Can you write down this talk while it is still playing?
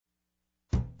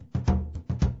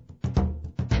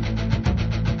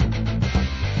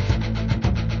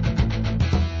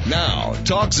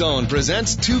Talk Zone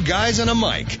presents Two Guys and a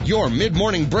Mic, your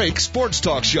mid-morning break sports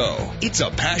talk show. It's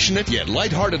a passionate yet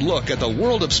lighthearted look at the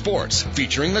world of sports,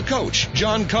 featuring the coach,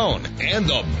 John Cohn, and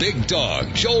the big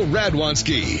dog, Joel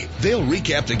Radwanski. They'll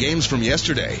recap the games from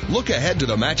yesterday, look ahead to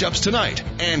the matchups tonight,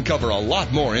 and cover a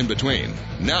lot more in between.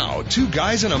 Now, Two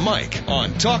Guys and a Mic on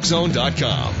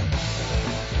TalkZone.com.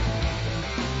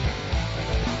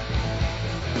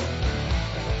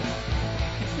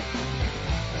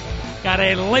 Got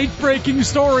a late-breaking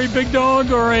story, Big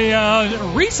Dog, or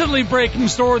a recently breaking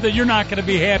story that you're not going to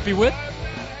be happy with?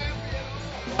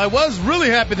 I was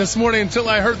really happy this morning until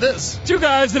I heard this. Two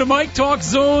Guys and a Mic,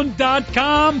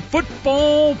 TalkZone.com.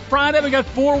 Football Friday. We got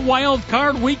 4 wild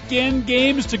card weekend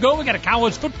games to go. We got a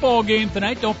college football game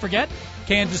tonight. Don't forget,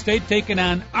 Kansas State taking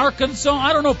on Arkansas.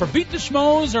 I don't know, for Beat the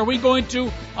Schmoes, are we going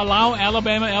to allow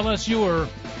Alabama, LSU, or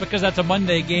because that's a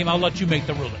Monday game, I'll let you make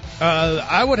the ruling.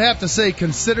 I would have to say,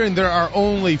 considering there are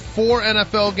only 4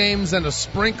 NFL games and a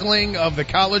sprinkling of the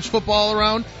college football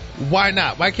around, why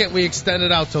not? Why can't we extend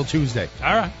it out till Tuesday?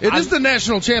 All right. It is the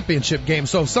national championship game,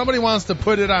 so if somebody wants to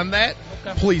put it on that,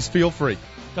 please feel free.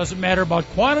 Doesn't matter about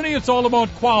quantity, it's all about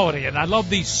quality. And I love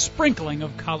the sprinkling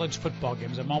of college football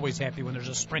games. I'm always happy when there's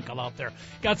a sprinkle out there.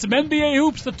 Got some NBA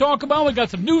hoops to talk about. We got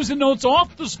some news and notes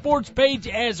off the sports page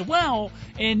as well.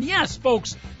 And yes,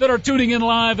 folks that are tuning in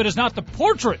live, it is not the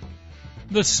portrait,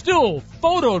 the still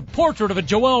photoed portrait of a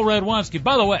Joel Radwanski.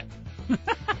 By the way,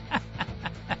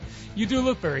 you do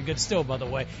look very good still, by the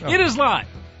way. Oh. It is live.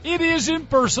 It is in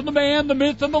person. The man, the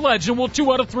myth, and the legend. Well,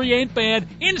 2 out of 3 ain't bad.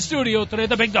 In studio today,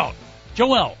 the big dog,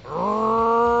 Joel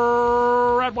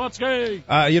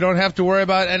Radwanski. You don't have to worry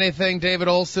about anything, David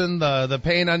Olson. The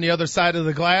pain on the other side of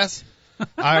the glass.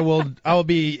 I will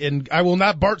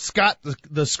not Bart Scott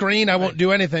the screen. I won't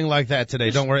do anything like that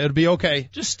today. Don't worry, it'll be okay.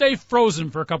 Just stay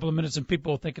frozen for a couple of minutes, and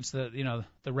people will think it's the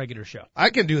regular show. I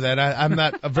can do that. I'm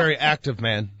not a very active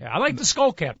man. Yeah, I like the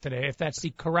skull cap today, if that's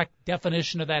the correct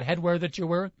definition of that headwear that you're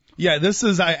wearing. Yeah, this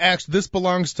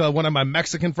belongs to one of my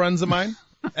Mexican friends of mine.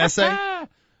 SA.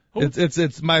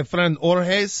 It's my friend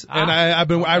Jorge's, and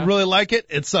I really like it.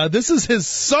 This is his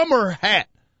summer hat.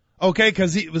 Okay,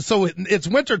 because it's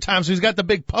winter time, so he's got the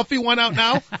big puffy one out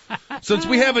now. Since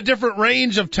we have a different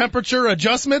range of temperature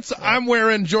adjustments, I'm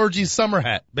wearing Georgie's summer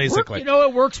hat, basically.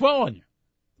 It works well on you.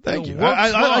 Thank you.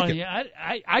 I like it.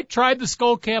 I tried the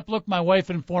skull cap look. My wife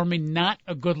informed me not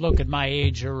a good look at my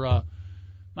age, or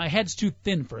my head's too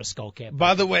thin for a skull cap.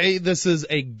 By the way, this is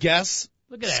a Guess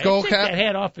look at that. skull cap. Take that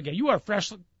hat off again. You are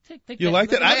fresh. You like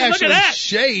that? I actually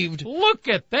shaved. Look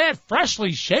at that,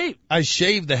 freshly shaved. I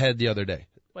shaved the head the other day.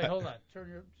 Wait, hold on. Tip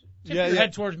your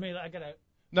head towards me. I gotta.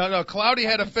 No. Cloudy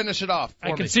had to finish it off.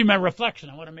 I can see my reflection.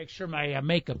 I want to make sure my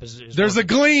makeup is. There's working.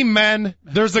 A gleam, man.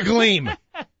 There's a gleam.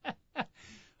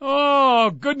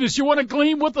 Oh goodness, you want to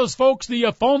gleam with us, folks?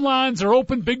 The phone lines are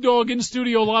open. Big Dog in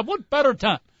studio live. What better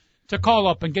time to call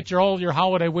up and get all your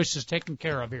holiday wishes taken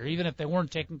care of here, even if they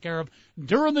weren't taken care of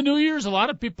during the New Year's? A lot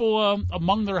of people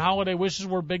among their holiday wishes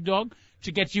were, Big Dog,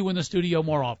 to get you in the studio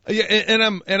more often. Yeah,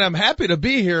 and I'm happy to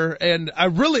be here, and I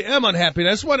really am unhappy. And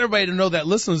I just want everybody to know that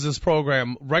listens to this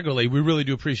program regularly. We really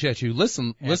do appreciate you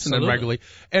listening regularly.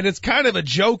 And it's kind of a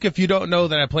joke if you don't know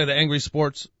that I play the angry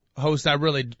sports host.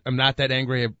 I'm not that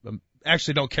angry. I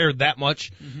actually don't care that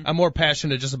much. Mm-hmm. I'm more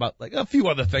passionate just about like a few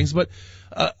other things. But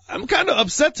I'm kind of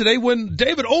upset today when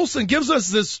David Olson gives us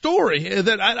this story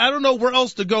that I don't know where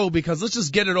else to go, because let's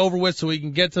just get it over with so we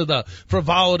can get to the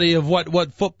frivolity of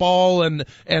what football and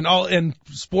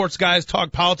sports guys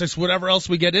talk politics, whatever else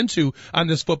we get into on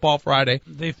this Football Friday.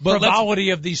 The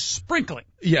frivolity of the sprinkling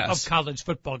of college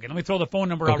football game. Let me throw the phone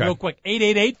number out real quick.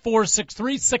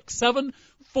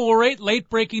 888-463-6748. Late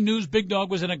breaking news. Big Dog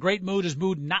was in a great mood. His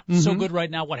mood not so good right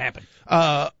now. What happened?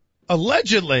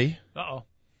 Allegedly.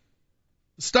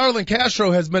 Starlin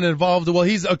Castro has been involved. Well,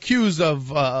 he's accused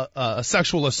of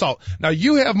sexual assault. Now,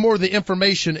 you have more of the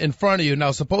information in front of you.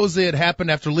 Now, supposedly it happened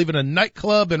after leaving a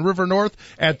nightclub in River North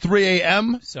at 3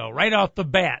 a.m. So right off the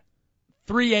bat,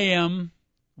 3 a.m.,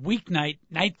 weeknight,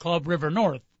 nightclub, River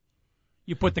North.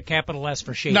 You put the capital S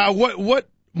for shade. Now, what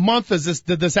month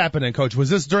did this happen in, Coach? Was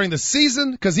this during the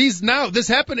season? Because this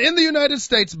happened in the United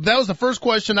States. That was the first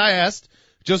question I asked,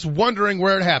 just wondering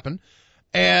where it happened.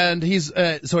 And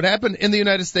so it happened in the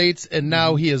United States, and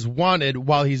now he is wanted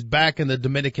while he's back in the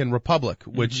Dominican Republic,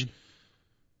 which,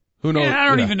 who knows? Yeah, I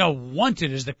don't even know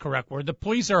wanted is the correct word. The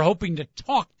police are hoping to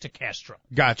talk to Castro.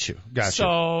 Got you.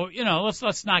 So,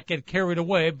 let's not get carried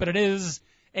away, but it is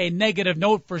a negative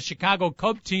note for a Chicago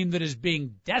Cub team that is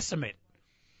being decimated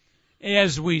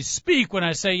as we speak. When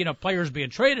I say, players being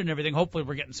traded and everything, hopefully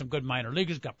we're getting some good minor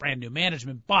leaguers, got brand new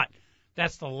management, but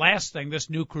that's the last thing this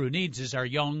new crew needs is our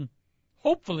young,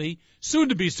 hopefully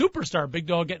soon-to-be superstar Big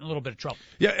Dog get in a little bit of trouble.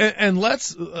 Yeah, and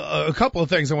let's a couple of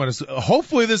things I want to say.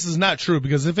 Hopefully this is not true,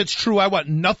 because if it's true, I want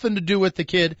nothing to do with the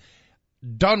kid.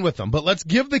 Done with him. But let's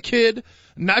give the kid,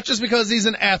 not just because he's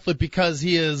an athlete, because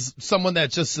he is someone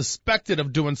that's just suspected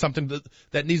of doing something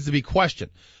that needs to be questioned.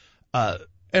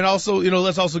 And also,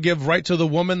 let's also give right to the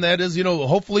woman that is,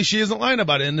 hopefully she isn't lying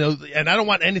about it. And I don't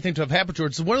want anything to have happened to her.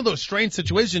 It's one of those strange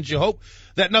situations. You hope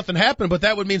that nothing happened, but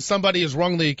that would mean somebody is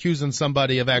wrongly accusing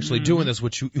somebody of actually doing this,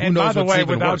 which who and knows by the what's way,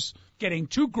 even without worse. getting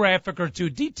too graphic or too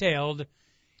detailed,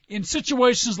 in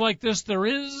situations like this, there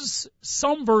is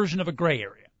some version of a gray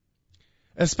area.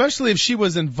 Especially if she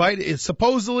was invited.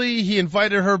 Supposedly he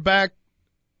invited her back,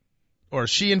 or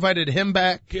she invited him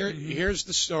back. Here's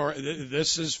the story.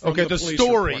 This is from the police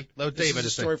story. report. This is the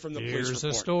story from the police report. Here's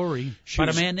a story about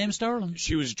a man named Starlin.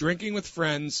 She was drinking with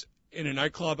friends in a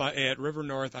nightclub at River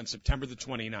North on September the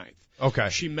 29th. Okay.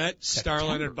 She met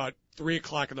Starlin at about 3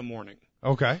 o'clock in the morning.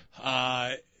 Okay.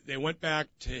 They went back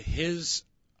to his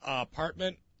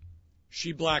apartment.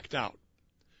 She blacked out.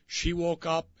 She woke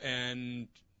up and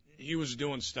he was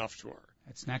doing stuff to her.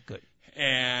 That's not good.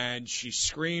 And she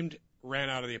screamed, ran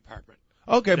out of the apartment.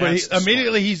 Okay, That's but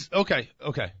immediately he's okay.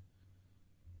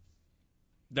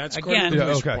 That's according to the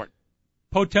police report.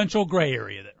 Potential gray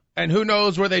area there. And who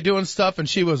knows, were they doing stuff and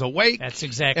she was awake? That's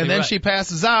exactly And then right. she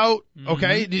passes out.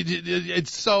 Okay,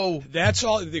 it's so. That's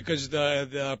all because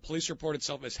the police report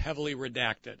itself is heavily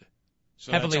redacted.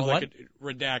 So Heavily that's all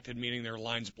what? Redacted, meaning their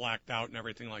lines blacked out and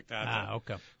everything like that.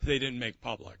 Okay. They didn't make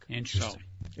public. Interesting.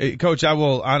 Hey, Coach, I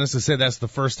will honestly say that's the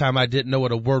first time I didn't know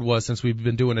what a word was since we've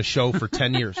been doing a show for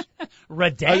 10 years.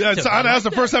 Redacted. That's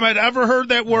the first time I'd ever heard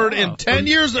that word in 10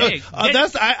 years.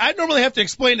 I normally have to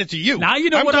explain it to you. Now you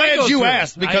know I'm what I glad go you through.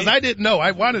 asked because I didn't know.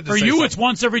 I wanted to For say you, something. it's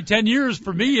once every 10 years.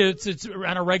 For me, it's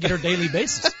on a regular daily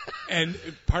basis. And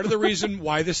part of the reason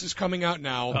why this is coming out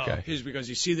now Okay. is because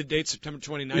you see the date, September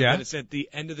 29th, Yeah. and it's at the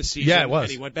end of the season. Yeah, it was.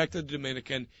 And he went back to the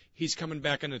Dominican. He's coming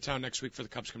back into town next week for the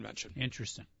Cubs convention.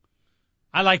 Interesting.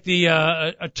 I like the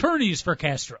attorneys for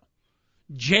Castro.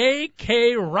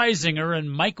 J.K. Reisinger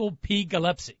and Michael P.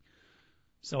 Gillespie.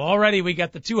 So already we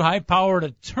got the two high-powered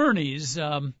attorneys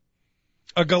a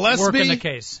Gillespie working the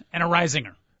case, and a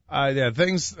Reisinger. I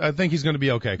think he's going to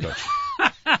be okay, Coach.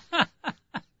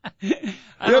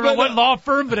 I don't know what law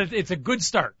firm, but it's a good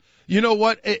start. You know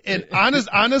what?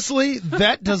 Honestly,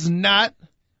 that does not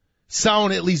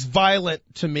sound at least violent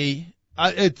to me.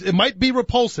 It might be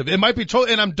repulsive. It might be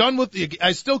and I'm done with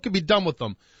I still could be done with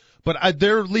them, but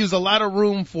there leaves a lot of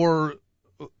room for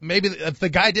maybe if the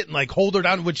guy didn't like hold her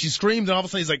down when she screamed and all of a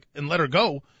sudden he's like and let her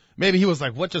go. Maybe he was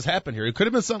like, "What just happened here?" It could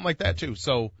have been something like that too.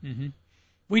 So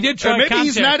we did try. Maybe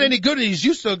he's not any good. He's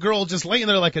used to a girl just laying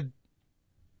there like a.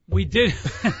 We did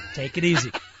take it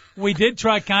easy. We did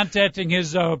try contacting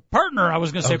his partner. I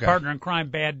was going to say partner in crime,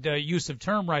 bad use of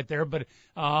term right there, but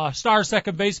star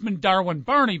second baseman Darwin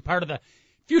Barney, part of the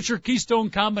future Keystone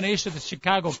combination of the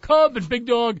Chicago Cub and Big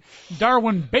Dog.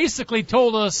 Darwin basically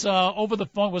told us over the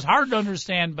phone, it was hard to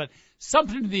understand, but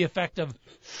something to the effect of,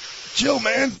 "Chill,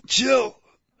 man, chill.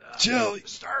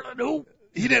 Starlin, who?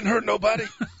 He didn't hurt nobody.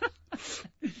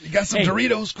 You got some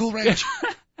Doritos, Cool Ranch."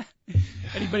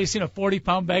 Anybody seen a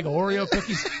 40-pound bag of Oreo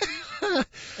cookies?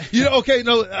 Okay,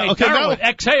 Darwin, now,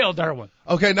 exhale, Darwin.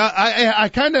 Okay, now I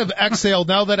kind of exhaled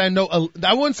now that I know,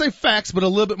 I wouldn't say facts, but a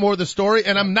little bit more of the story,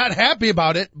 and I'm not happy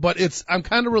about it, but I'm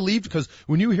kind of relieved because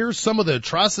when you hear some of the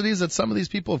atrocities that some of these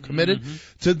people have committed,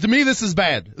 to me this is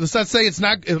bad. Let's not say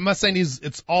I'm not saying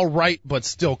it's all right, but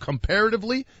still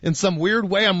comparatively, in some weird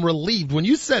way, I'm relieved. When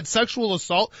you said sexual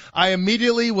assault, I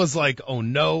immediately was like, oh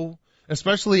no,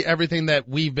 especially everything that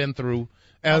we've been through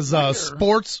as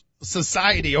sports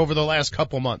society over the last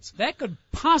couple months. That could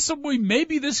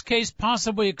maybe this case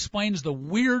possibly explains the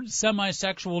weird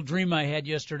semi-sexual dream I had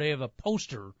yesterday of a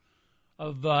poster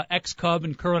of ex-Cub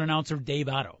and current announcer Dave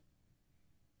Otto.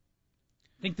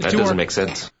 That doesn't make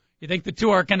sense. You think the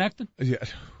two are connected? Yeah.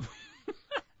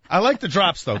 I like the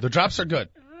drops, though. The drops are good.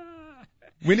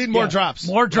 We need more drops.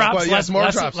 More drops, drops.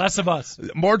 Less of us.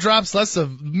 More drops, less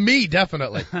of me,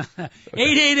 definitely.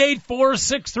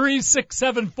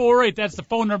 888-463-6748. That's the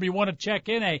phone number you want to check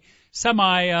in. A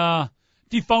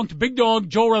semi-defunct Big Dog,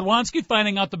 Joe Radwanski,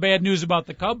 finding out the bad news about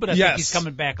the Cub, but I think he's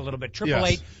coming back a little bit.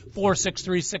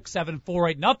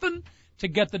 888-463-6748. Nothing to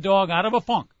get the dog out of a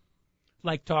funk.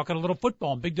 Like talking a little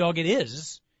football. And Big Dog, it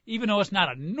is. Even though it's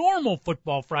not a normal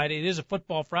football Friday, it is a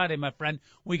football Friday, my friend.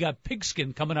 We got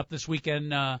Pigskin coming up this weekend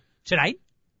tonight.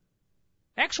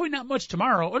 Actually, not much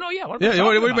tomorrow. Oh, no, yeah. What do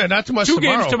you mean? Not too much tomorrow.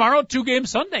 2 games tomorrow, 2 games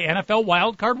Sunday. NFL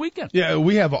Wildcard weekend. Yeah,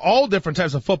 we have all different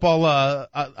types of football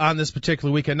on this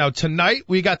particular weekend. Now, tonight,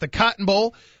 we got the Cotton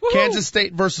Bowl, Woo-hoo! Kansas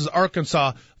State versus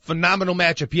Arkansas. Phenomenal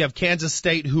matchup. You have Kansas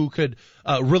State who could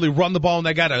really run the ball, and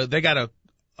they got a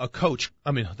coach.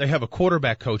 I mean, they have a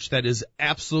quarterback coach that is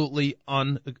absolutely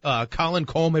Colin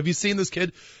Colm. Have you seen this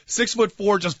kid?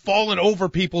 6'4", just falling over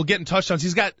people, getting touchdowns.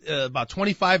 He's got about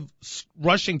 25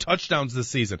 rushing touchdowns this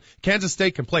season. Kansas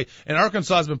State can play, and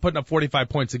Arkansas has been putting up 45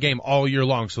 points a game all year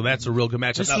long, so that's a real good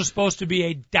matchup. This was supposed to be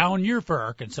a down year for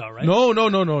Arkansas, right? No.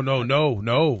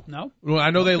 No? Well,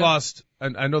 I know they lost.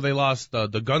 I know they lost the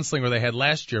gunslinger they had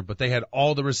last year, but they had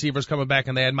all the receivers coming back,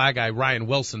 and they had my guy Ryan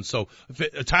Wilson. So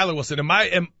Tyler Wilson.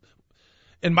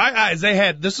 In my eyes,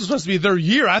 this was supposed to be their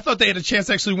year. I thought they had a chance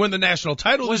to actually win the national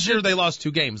title. This year they lost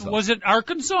 2 games, though. Was it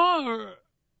Arkansas?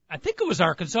 I think it was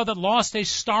Arkansas that lost a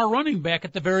star running back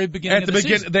at the very beginning of the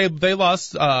season. They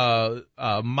lost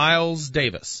Niles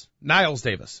Davis.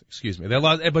 Excuse me. They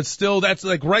lost, but still, that's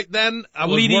like right then. I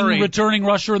was leading worried. Returning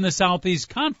rusher in the Southeast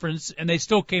Conference, and they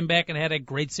still came back and had a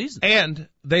great season. And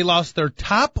they lost their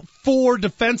top 4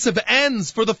 defensive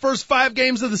ends for the first 5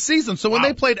 games of the season. So when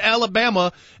they played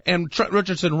Alabama and Trent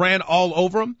Richardson ran all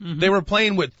over them, they were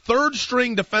playing with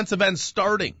 3rd-string defensive ends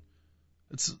starting.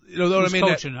 It's, you know what I mean?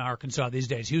 Who's coaching in Arkansas these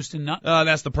days? Houston Nutt?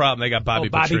 That's the problem. They got Bobby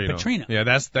Petrino. Yeah,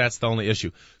 that's the only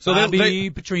issue. So Bobby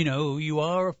Petrino, you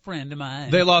are a friend of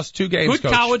mine. They lost 2 games,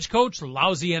 Good college coach,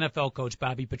 lousy NFL coach,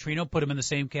 Bobby Petrino. Put him in the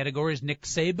same category as Nick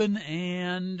Saban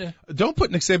and... Don't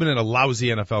put Nick Saban in a lousy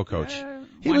NFL coach.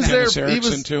 He was Dennis there.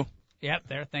 Erickson, too. Yep,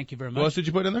 there. Thank you very much. What else did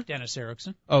you put in there? Dennis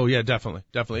Erickson. Oh, yeah, definitely.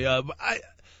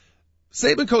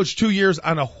 Saban coached 2 years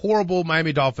on a horrible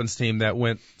Miami Dolphins team that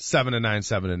went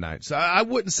 7-9. So I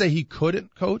wouldn't say he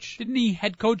couldn't coach. Didn't he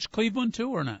head coach Cleveland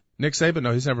too, or not? Nick Saban?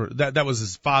 No, he's never. That was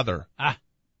his father.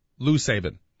 Lou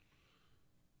Saban.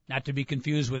 Not to be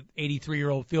confused with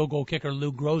 83-year-old field goal kicker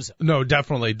Lou Groza. No,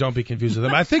 definitely don't be confused with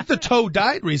him. I think the toe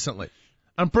died recently.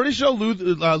 I'm pretty sure Lou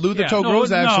the toe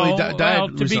Groza actually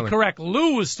died to recently. Be correct,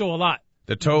 Lou was still alive.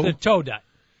 The toe died.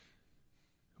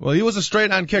 Well, he was a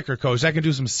straight-on kicker, coach. That can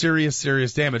do some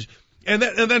serious damage. And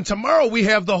then tomorrow we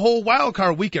have the whole wild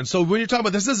card weekend. So when you're talking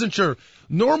about this isn't your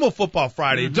normal football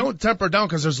Friday, don't temper down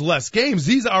because there's less games.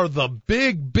 These are the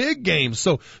big games.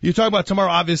 So you talk about tomorrow,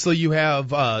 obviously you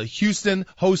have Houston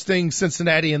hosting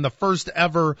Cincinnati in the first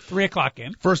ever 3:00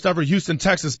 game. First ever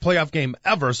Houston-Texas playoff game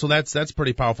ever. So that's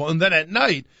pretty powerful. And then at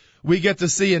night, we get to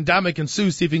see Ndamukong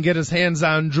Suh see if he can get his hands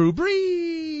on Drew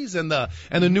Brees and the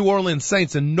New Orleans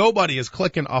Saints, and nobody is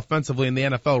clicking offensively in the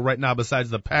NFL right now besides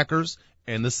the Packers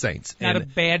and the Saints. Not a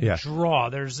bad draw.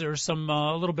 There's some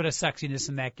a little bit of sexiness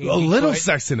in that game. A little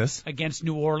sexiness against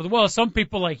New Orleans. Well, some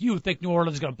people like you think New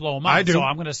Orleans is going to blow them out. I do. So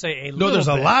I'm going to say a little bit. No, there's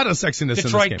a lot of sexiness in this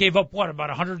game. Detroit gave up, about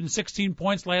 116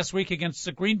 points last week against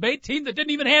the Green Bay team that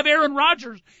didn't even have Aaron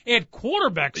Rodgers at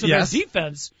quarterback. So their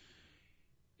defense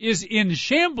is in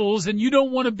shambles, and you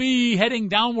don't want to be heading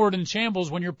downward in shambles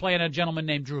when you're playing a gentleman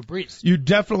named Drew Brees. You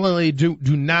definitely do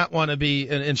not want to be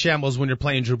in shambles when you're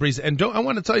playing Drew Brees. And I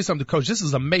want to tell you something, Coach. This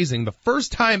is amazing. The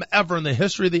first time ever in the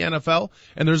history of the NFL,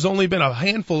 and there's only been a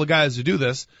handful of guys who do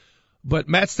this, but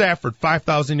Matt Stafford,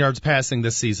 5,000 yards passing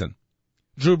this season.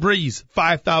 Drew Brees,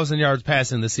 5,000 yards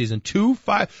passing this season. Two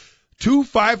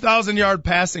 5,000-yard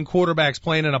passing quarterbacks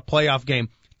playing in a playoff game.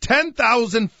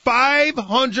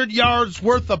 10,500 yards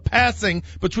worth of passing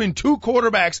between 2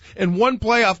 quarterbacks in 1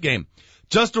 playoff game.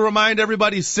 Just to remind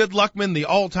everybody, Sid Luckman, the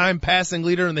all-time passing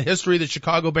leader in the history of the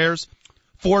Chicago Bears,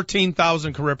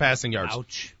 14,000 career passing yards.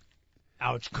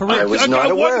 Ouch. Career. I was not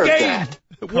aware of that.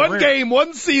 One game,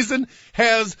 one season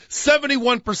has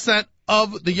 71%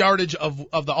 of the yardage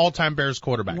of the all-time Bears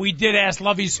quarterback. We did ask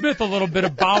Lovie Smith a little bit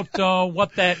about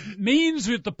what that means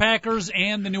with the Packers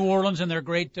and the New Orleans and their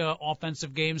great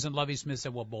offensive games, and Lovie Smith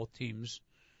said, well, both teams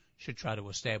should try to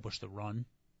establish the run.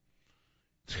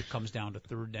 If it comes down to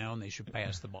 3rd down, they should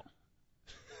pass the ball.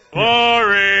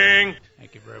 Boring.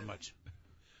 Thank you very much.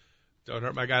 Don't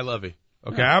hurt my guy Lovie.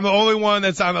 Okay, I'm the only one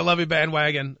that's on the Lovie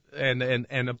bandwagon, and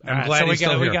I'm glad he's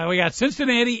still here. We got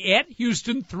Cincinnati at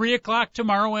Houston, 3:00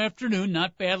 tomorrow afternoon.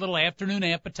 Not bad, little afternoon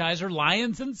appetizer.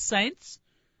 Lions and Saints.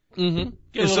 Get a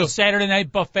little Saturday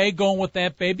night buffet going with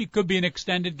that baby. Could be an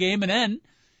extended game, and then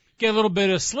get a little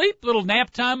bit of sleep, little nap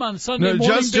time on Sunday morning.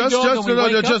 Just let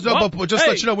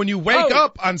you know, when you wake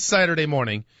up on Saturday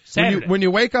morning. When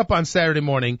you wake up on Saturday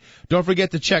morning, don't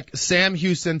forget to check Sam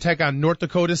Houston take on North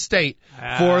Dakota State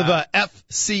for the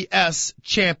FCS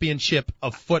Championship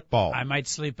of Football. I might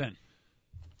sleep in.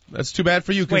 That's too bad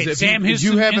for you. Wait, Sam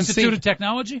Houston Institute of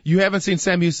Technology? You haven't seen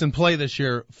Sam Houston play this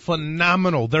year.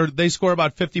 Phenomenal. They score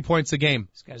about 50 points a game.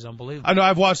 This guy's unbelievable. I know.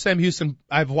 I've watched Sam Houston.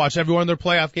 I've watched every one of their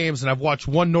playoff games, and I've watched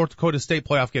one North Dakota State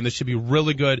playoff game. This should be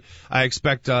really good. I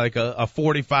expect like a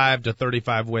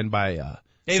 45-35 win by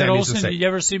David Sam Olson, Houston State. Did you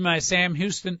ever see my Sam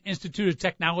Houston Institute of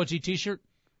Technology T-shirt?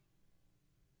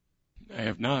 I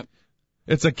have not.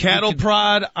 It's a cattle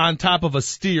prod on top of a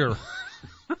steer.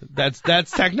 That's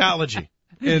technology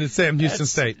in Sam Houston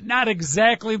State. Not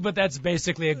exactly, but that's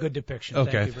basically a good depiction.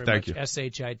 Okay, thank you.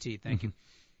 S-H-I-T. Thank you.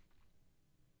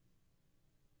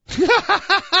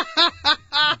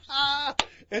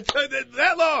 It's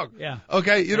that long. Yeah.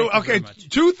 Okay. Okay.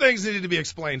 Two things that need to be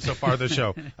explained so far this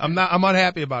show. I'm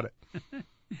unhappy about it.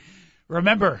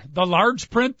 Remember, the large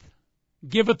print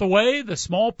giveth away, the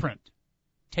small print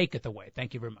taketh away.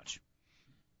 Thank you very much.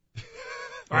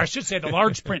 Or I should say, the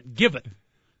large print giveth,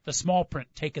 the small print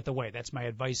taketh away. That's my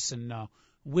advice and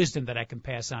wisdom that I can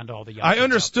pass on to all the young. I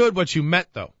understood what you meant,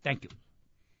 though. Thank you.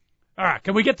 All right,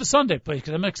 can we get to Sunday, please?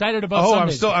 Because I'm excited about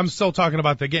Sunday. I'm still talking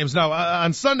about the games. Now,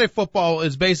 on Sunday, football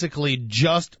is basically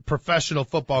just professional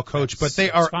football, Coach, but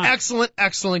they are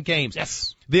excellent games.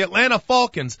 Yes. The Atlanta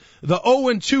Falcons, the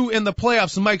 0-2 in the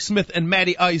playoffs, Mike Smith and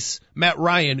Matt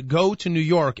Ryan go to New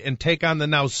York and take on the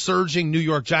now surging New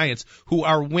York Giants, who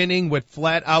are winning with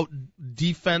flat-out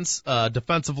defensive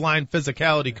line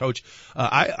physicality, Coach.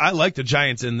 I like the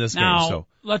Giants in this game. So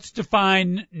let's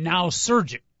define now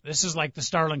surging. This is like the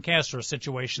Starlin Castro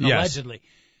situation, allegedly.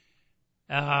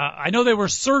 I know they were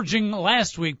surging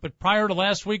last week, but prior to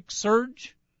last week's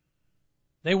surge,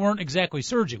 they weren't exactly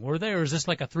surging, were they? Or is this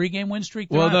like a 3-game win streak?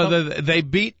 Well, they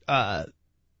beat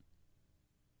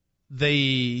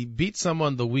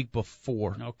someone the week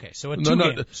before. Okay, so a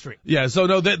 2-game streak. Yeah,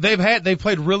 so they've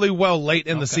played really well late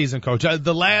in the season, Coach.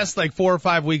 The last 4 or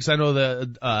 5 weeks, I know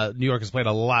the New York has played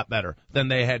a lot better than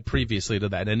they had previously to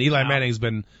that, and Eli Manning's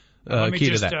been. Let me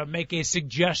just make a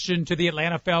suggestion to the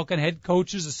Atlanta Falcon head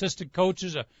coaches, assistant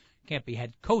coaches, can't be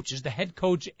head coaches, the head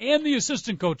coach and the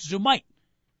assistant coaches who might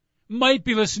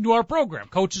be listening to our program.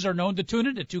 Coaches are known to tune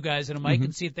in to Two Guys and a Mic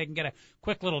and see if they can get a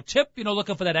quick little tip,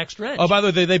 looking for that extra edge. Oh, by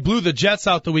the way, they blew the Jets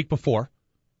out the week before.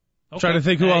 Okay. Trying to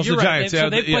think who else the Giants. So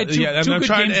they played two good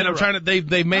games.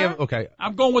 They may have. Okay.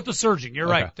 I'm going with the surging. You're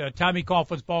right. Tommy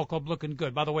Coughlin's ball club looking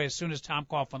good. By the way, as soon as Tom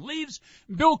Coughlin leaves,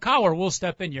 Bill Cowher will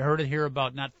step in. You heard it here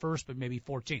about not first, but maybe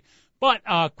 14.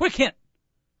 But quick hint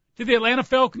to the Atlanta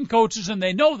Falcon coaches, and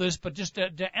they know this, but just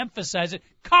to emphasize it: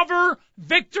 cover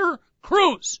Victor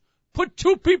Cruz. Put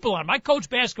 2 people on. I coach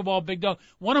basketball, Big Dog.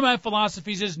 One of my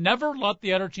philosophies is never let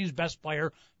the other team's best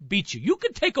player beat you. You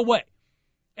can take away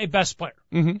a best player.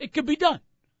 It could be done.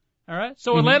 All right?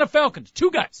 So Atlanta Falcons,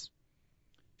 2 guys.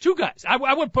 2 guys.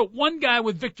 I would put 1 guy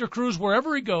with Victor Cruz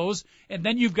wherever he goes, and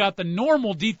then you've got the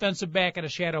normal defensive back at a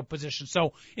shadow position.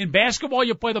 So in basketball,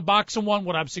 you play the box and 1.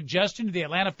 What I'm suggesting to the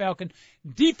Atlanta Falcon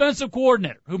defensive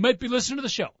coordinator, who might be listening to the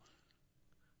show,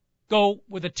 go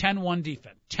with a 10-1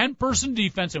 defense. 10-person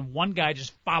defense and 1 guy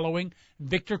just following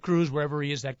Victor Cruz wherever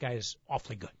he is. That guy is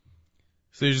awfully good.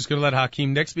 So you're just going to let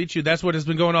Hakeem Nicks beat you? That's what has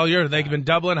been going all year. They've been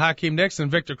doubling Hakeem Nicks,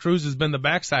 and Victor Cruz has been the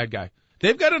backside guy.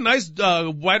 They've got a nice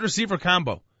wide receiver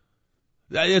combo.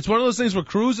 It's one of those things where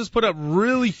Cruz has put up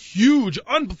really huge,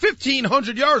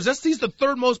 1,500 yards. He's the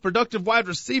 3rd most productive wide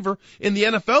receiver in the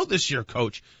NFL this year,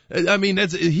 Coach. I mean,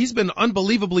 he's been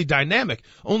unbelievably dynamic.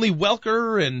 Only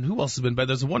Welker and who else has been better?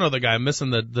 There's one other guy. I'm missing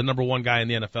the number 1 guy in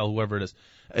the NFL, whoever it is.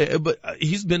 But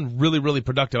he's been really, really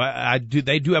productive.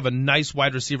 They do have a nice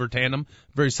wide receiver tandem,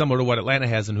 very similar to what Atlanta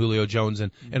has in Julio Jones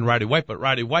and Roddy White. But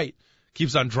Roddy White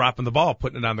keeps on dropping the ball,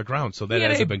 putting it on the ground, so that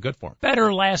hasn't been good for him.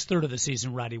 Better last third of the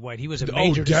season, Roddy White. He was a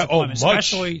major disappointment,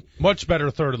 especially much better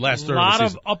last third of the season. A lot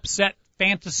of upset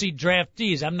fantasy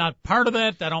draftees. I'm not part of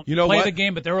that. I don't play the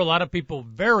game, but there were a lot of people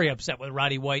very upset with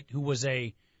Roddy White, who was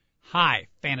a high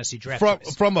fantasy draft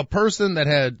choice. From a person that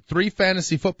had 3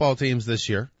 fantasy football teams this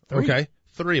year. 3? Okay,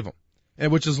 3 of them,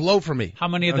 and which is low for me. How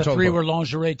many of the 3 were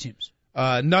lingerie teams?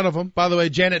 None of them. By the way,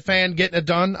 Janet Fan getting it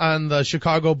done on the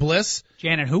Chicago Bliss.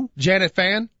 Janet who? Janet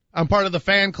Fan. I'm part of the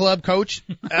fan club, Coach.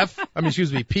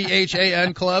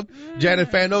 PHAN club. Janet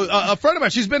Fan. No, a friend of mine.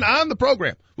 She's been on the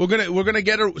program. We're gonna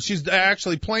get her. She's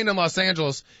actually playing in Los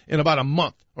Angeles in about a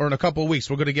month or in a couple of weeks.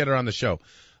 We're gonna get her on the show.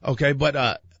 Okay,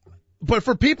 but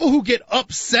for people who get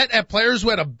upset at players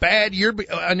who had a bad year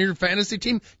on your fantasy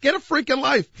team, get a freaking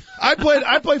life. I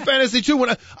play fantasy too.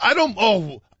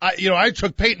 I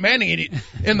took Peyton Manning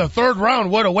in the 3rd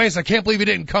round. What a waste. I can't believe he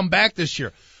didn't come back this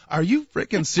year. Are you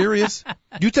freaking serious?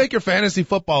 You take your fantasy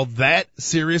football that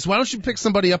serious? Why don't you pick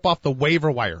somebody up off the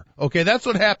waiver wire? Okay, that's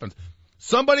what happens.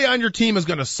 Somebody on your team is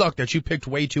going to suck that you picked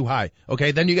way too high.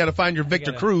 Okay, then you got to find your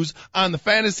Victor Cruz on the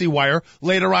fantasy wire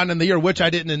later on in the year, which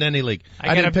I didn't in any league.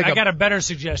 I got a better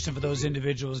suggestion for those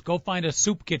individuals. Go find a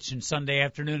soup kitchen Sunday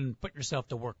afternoon and put yourself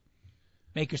to work.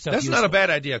 Make yourself That's useful. not a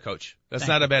bad idea, Coach. That's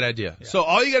not a bad idea. Yeah. So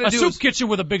all you got to do is... A soup kitchen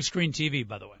with a big screen TV,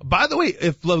 by the way. By the way,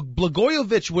 if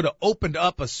Blagojevich would have opened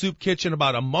up a soup kitchen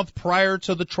about a month prior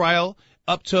to the trial,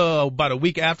 up to about a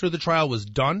week after the trial was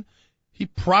done, he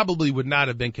probably would not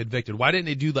have been convicted. Why didn't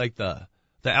he do like the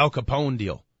Al Capone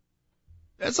deal?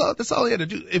 That's all he had to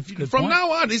do. From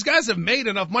now on, these guys have made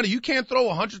enough money. You can't throw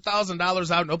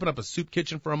 $100,000 out and open up a soup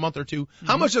kitchen for a month or two. Mm-hmm.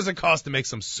 How much does it cost to make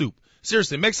some soup?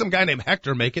 Seriously, make some guy named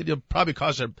Hector make it. It'll probably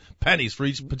cost you pennies for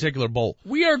each particular bowl.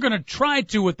 We are going to try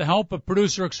to, with the help of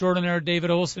producer extraordinaire David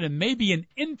Olson, and maybe an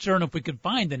intern if we could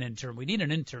find an intern. We need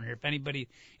an intern here. If anybody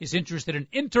is interested in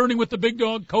interning with the Big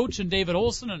Dog, Coach and David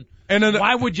Olson, and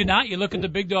why would you not? You look at the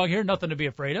Big Dog here, nothing to be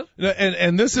afraid of.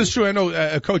 And this is true. I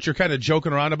know, Coach, you're kind of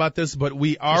joking around about this, but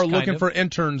we are looking for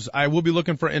interns. I will be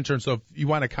looking for interns, so if you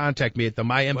want to contact me at the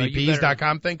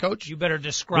mymvps.com thing, Coach. You better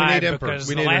describe, because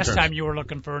the last time you were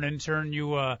looking for an intern,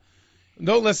 you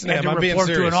don't listen to him. I'm being serious.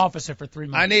 Report to an officer for 3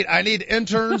 months. I need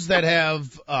interns that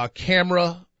have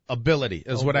camera ability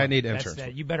is what I need interns.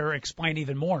 You better explain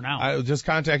even more now. Just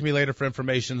contact me later for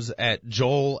information at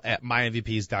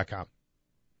joel@mymvps.com.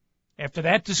 After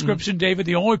that description, David,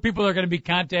 the only people that are going to be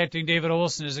contacting David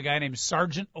Olson is a guy named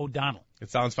Sergeant O'Donnell. It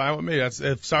sounds fine with me.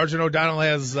 If Sergeant O'Donnell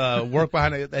has work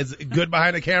is good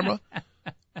behind the camera,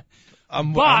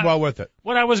 I'm well with it.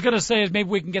 What I was going to say is maybe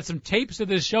we can get some tapes of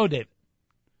this show, David,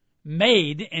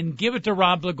 made and give it to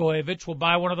Rob Blagojevich. We'll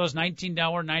buy one of those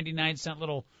 $19.99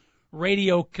 little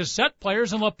radio cassette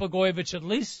players and let Blagojevich at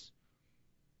least,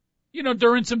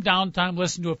 during some downtime,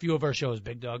 listen to a few of our shows,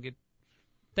 Big Dog.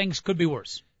 Things could be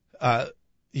worse.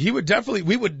 We would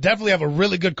definitely have a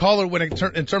really good caller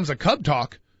in terms of Cub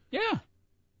talk. Yeah.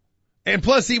 And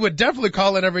plus, he would definitely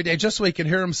call in every day just so he can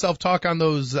hear himself talk on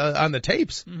those, on the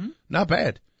tapes. Mm-hmm. Not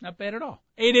bad. Not bad at all.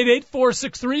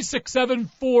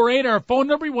 888-463-6748, our phone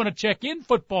number. You want to check in?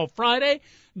 Football Friday.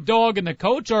 Dog and the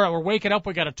Coach. All right, we're waking up.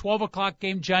 We got a 12 o'clock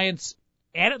game, Giants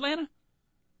at Atlanta?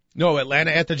 No,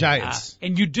 Atlanta at the Giants.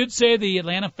 And you did say the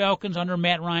Atlanta Falcons under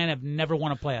Matt Ryan have never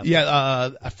won a playoff game. Yeah,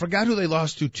 I forgot who they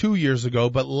lost to 2 years ago,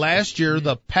 but last year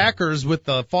the Packers with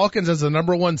the Falcons as the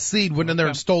number 1 seed went in there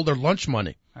and stole their lunch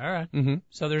money. All right. Mm-hmm.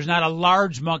 So there's not a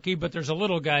large monkey, but there's a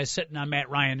little guy sitting on Matt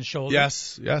Ryan's shoulder.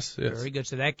 Yes. Very good.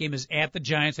 So that game is at the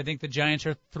Giants. I think the Giants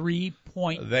are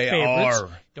 3-point They favorites. are.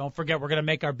 Don't forget, we're going to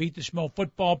make our Beat the Schmo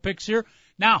football picks here.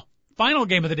 Now, final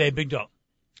game of the day, Big Dog.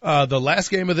 The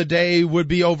last game of the day would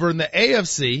be over in the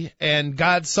AFC, and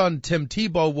God's son Tim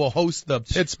Tebow will host the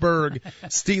Pittsburgh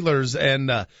Steelers, and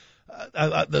the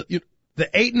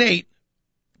 8-8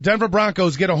 Denver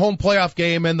Broncos get a home playoff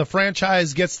game, and the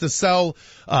franchise gets to sell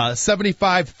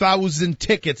 75,000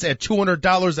 tickets at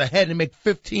 $200 a head and make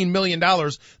 $15 million.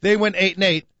 They went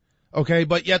 8-8, okay,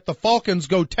 but yet the Falcons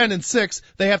go 10-6.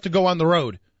 They have to go on the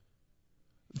road.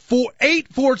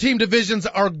 4-team divisions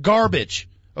are garbage.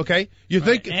 Okay, you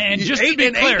think and just to be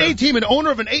clear, an 8-8 team, an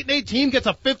owner of an 8-8 team gets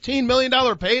a $15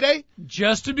 million payday?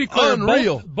 Just to be clear,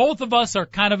 unreal. Both of us are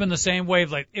kind of in the same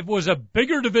wavelength. If it was a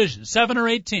bigger division, 7 or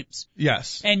 8 teams,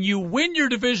 yes, and you win your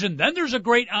division, then there's a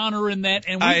great honor in that,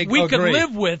 and we could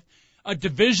live with a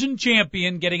division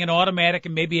champion getting an automatic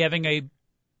and maybe having a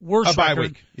worse bye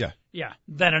record, week, yeah,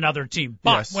 than another team.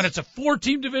 But when it's a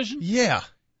 4-team division,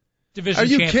 division Are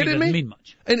you champion kidding doesn't me? mean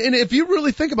much. And if you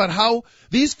really think about how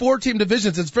these 4-team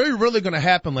divisions, it's very rarely going to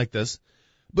happen like this.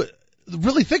 But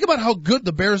really think about how good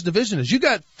the Bears division is. You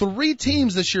got 3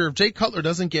 teams this year, if Jay Cutler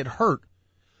doesn't get hurt,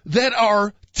 that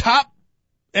are top.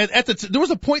 There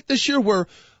was a point this year where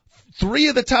 3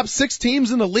 of the top 6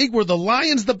 teams in the league were the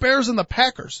Lions, the Bears, and the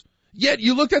Packers. Yet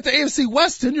you looked at the AFC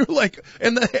West and you're like,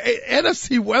 and the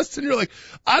NFC West and you're like,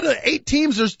 out of 8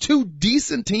 teams, there's 2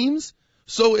 decent teams.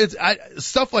 So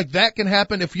stuff like that can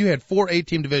happen if you had 4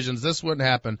 8-team divisions. This wouldn't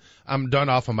happen. I'm done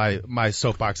off of my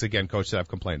soapbox again, Coach, that I've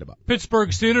complained about. Pittsburgh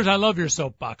Steelers, I love your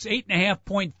soapbox.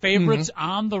 8.5-point favorites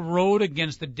on the road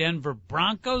against the Denver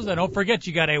Broncos. And don't forget,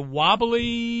 you got a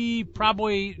wobbly,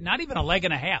 probably not even a leg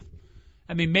and a half.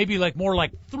 I mean, maybe more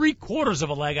like 3/4 of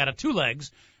a leg out of 2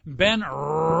 legs. Ben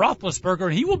Roethlisberger,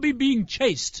 and he will be being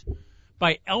chased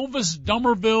by Elvis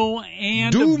Dumervil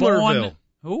and Dumervil.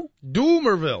 Who?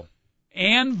 Dumervil.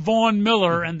 And Vaughn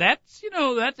Miller, and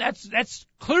that's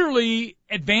clearly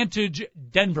advantage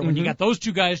Denver when you got those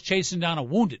 2 guys chasing down a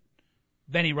wounded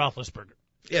Benny Roethlisberger.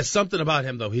 Yeah, something about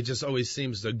him, though. He just always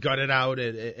seems to gut it out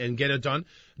and get it done.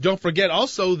 Don't forget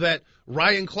also that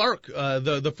Ryan Clark,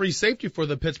 the free safety for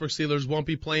the Pittsburgh Steelers, won't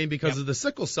be playing because of the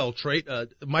sickle cell trait.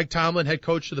 Mike Tomlin, head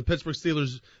coach of the Pittsburgh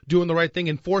Steelers, doing the right thing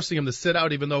and forcing him to sit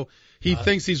out even though he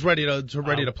thinks he's ready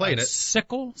to play in it.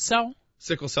 Sickle cell?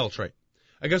 Sickle cell trait.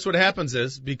 I guess what happens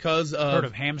is because of... Heard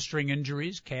of hamstring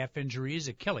injuries, calf injuries,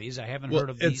 Achilles. I haven't heard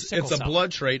of the sickle cell. It's a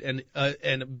blood trait, and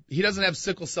he doesn't have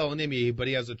sickle cell anemia, but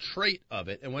he has a trait of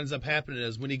it. And what ends up happening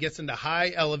is when he gets into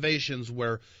high elevations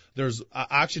where there's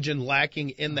oxygen lacking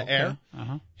in the air,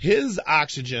 his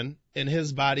oxygen in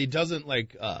his body doesn't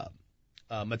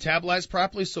metabolize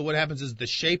properly. So what happens is the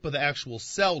shape of the actual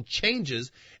cell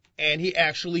changes, and he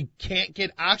actually can't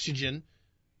get oxygen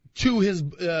to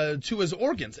his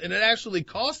organs, and it actually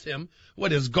cost him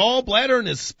his gallbladder and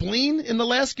his spleen in the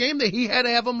last game that he had to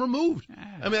have them removed.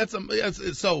 I mean,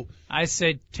 that's so. I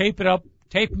said tape him up,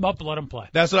 let him play.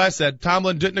 That's what I said.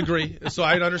 Tomlin didn't agree, so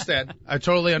I understand. I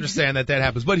totally understand that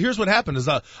happens. But here's what happened: is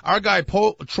our guy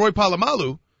Troy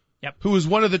Polamalu, who is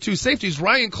one of the two safeties,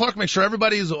 Ryan Clark makes sure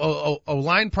everybody is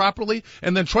aligned properly,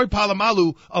 and then Troy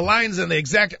Polamalu aligns in the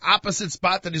exact opposite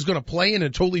spot that he's going to play in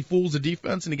and totally fools the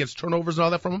defense, and he gets turnovers and all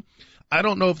that from him. I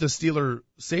don't know if the Steeler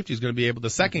safety is going to be able, the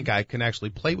second guy can actually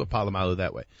play with Polamalu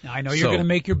that way. Now, I know you're going to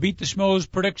make your Beat the Schmoes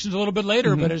predictions a little bit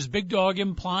later, but is Big Dog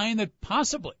implying that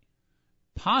possibly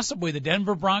the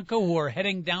Denver Bronco, who are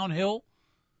heading downhill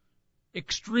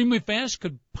extremely fast,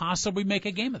 could possibly make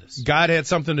a game of this? God had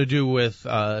something to do with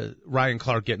Ryan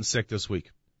Clark getting sick this week.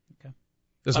 Okay.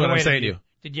 That's what I'm saying to you.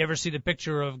 Did you ever see the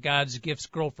picture of God's gift's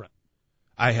girlfriend?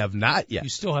 I have not yet. You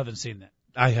still haven't seen that?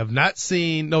 I have not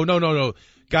seen. No.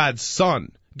 God's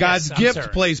son. God's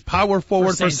gift plays power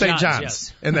forward for St. John's.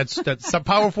 Yes. And that's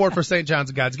power forward for St. John's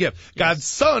and God's gift. Yes. God's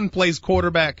son plays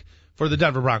quarterback for the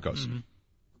Denver Broncos. Mm-hmm.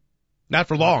 Not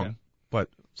for long, but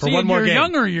for one more game.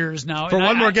 Younger years now. For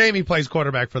one more game, he plays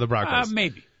quarterback for the Broncos.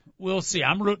 Maybe. We'll see.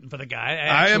 I'm rooting for the guy.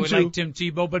 I am too. Like Tim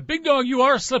Tebow. But Big Dog, you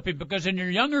are slipping because in your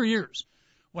younger years,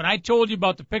 when I told you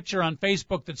about the picture on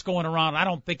Facebook that's going around, I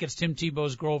don't think it's Tim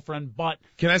Tebow's girlfriend, but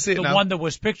can I say the one that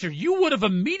was pictured, you would have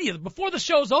immediately, before the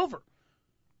show's over,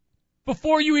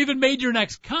 before you even made your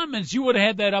next comments, you would have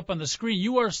had that up on the screen.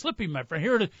 You are slipping, my friend.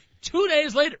 Here it is, 2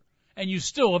 days later, and you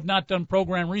still have not done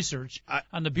program research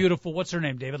on the beautiful, what's her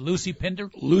name, David? Lucy Pinder?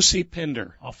 Lucy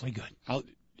Pinder. Awfully good.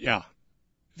 Yeah.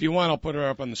 If you want, I'll put her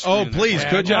up on the screen. Oh, please.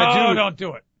 Could you? No, don't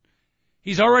do it.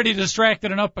 He's already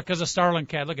distracted enough because of Starlin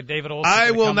Cat. Look at David Olson.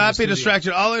 I will not be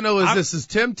distracted. All I know is this is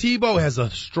Tim Tebow has a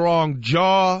strong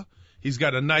jaw. He's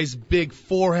got a nice big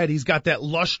forehead. He's got that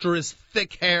lustrous,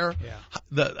 thick hair.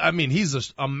 Yeah.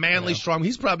 He's a manly, strong.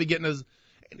 He's probably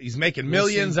he's making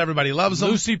millions. Everybody loves him.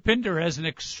 Lucy Pinder has an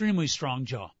extremely strong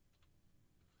jaw.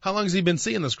 How long has he been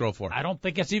seeing this girl for? I don't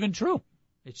think it's even true.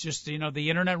 It's just, the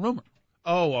internet rumor.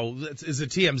 Oh, is it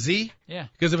TMZ? Yeah.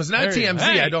 Because if it's not TMZ,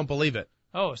 I don't believe it.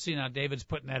 Oh, see, now David's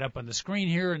putting that up on the screen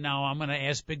here, and now I'm going to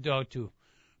ask Big Dog to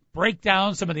break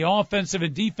down some of the offensive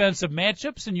and defensive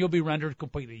matchups, and you'll be rendered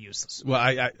completely useless. Well,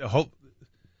 I hope.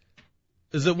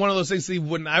 Is it one of those things? See,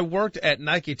 when I worked at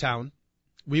Nike Town,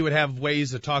 we would have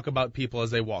ways to talk about people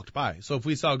as they walked by. So if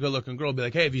we saw a good-looking girl, we'd be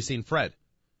like, hey, have you seen Fred?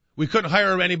 We couldn't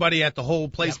hire anybody at the whole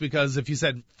place because if you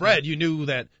said Fred, you knew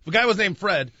that if a guy was named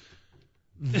Fred,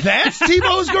 that's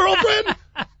Tebow's girlfriend?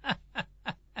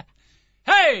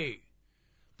 Hey!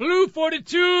 Blue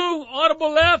 42,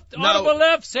 audible left,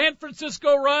 San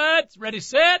Francisco right, ready,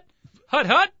 set,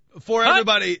 hut, for hut,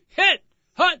 everybody. Hit,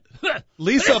 hut.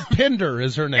 Lisa Pinder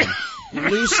is her name.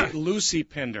 Lucy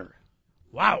Pinder.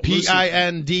 Wow.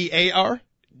 Pindar?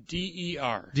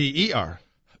 Der. Der.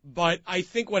 But I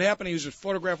think what happened, he was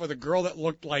photographed with a girl that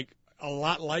looked a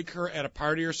lot like her at a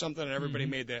party or something, and everybody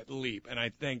made that leap. And I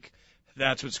think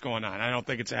that's what's going on. I don't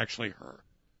think it's actually her.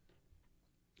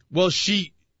 Well,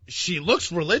 she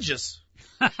looks religious.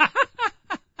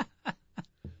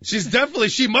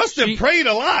 She must have prayed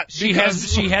a lot. She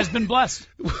has been blessed.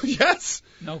 Yes.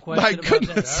 No question My about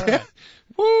goodness. that. All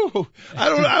right. Woo.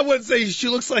 I wouldn't say she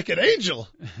looks like an angel.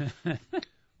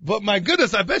 But my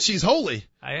goodness, I bet she's holy.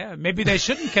 Yeah, maybe they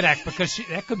shouldn't connect because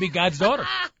that could be God's daughter.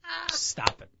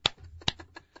 Stop it.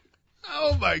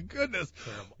 Oh my goodness.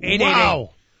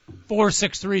 Wow.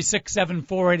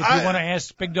 463-6748 if you want to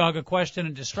ask Big Dog a question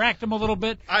and distract him a little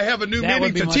bit. I have a new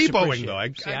meaning to Tebowing, though.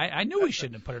 I knew he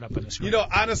shouldn't have put it up on the screen.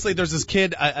 Honestly, there's this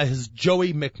kid, his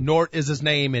Joey McNort is his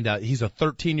name, and he's a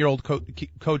 13-year-old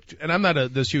coach, and I'm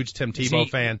not this huge Tim Tebow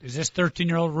fan. Is this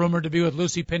 13-year-old rumored to be with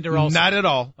Lucy Pinder also? Not at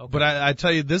all. Okay. But I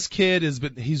tell you, this kid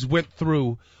he's went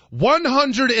through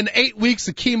 108 weeks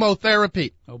of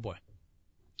chemotherapy. Oh, boy.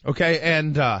 Okay,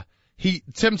 and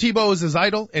Tim Tebow is his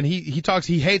idol, and he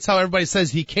hates how everybody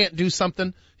says he can't do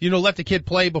something. Let the kid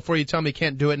play before you tell him he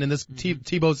can't do it, and this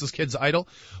Tebow's this kid's idol.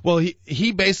 Well,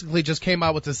 he basically just came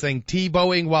out with this thing,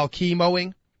 Tebowing while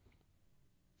chemoing.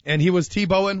 And he was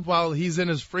Tebowing while he's in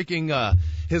his freaking,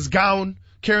 his gown,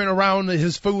 carrying around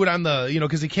his food on the,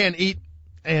 cause he can't eat,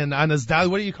 and on his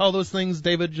what do you call those things,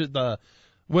 David?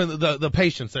 When the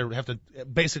patients, they have to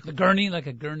basically. The gurney, like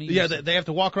a gurney? Yeah, they have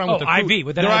to walk around with the IV, food.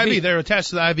 with an IV. They're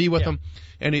attached to the IV with them.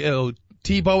 And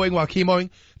Tebowing while chemoing.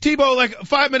 Tebow, like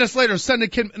 5 minutes later,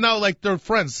 they're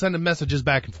friends, sending messages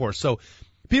back and forth. So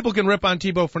people can rip on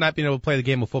Tebow for not being able to play the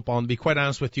game of football. And to be quite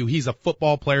honest with you, he's a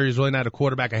football player. He's really not a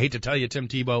quarterback. I hate to tell you, Tim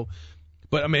Tebow.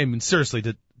 But I mean, seriously,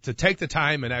 to take the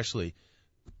time and actually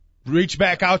reach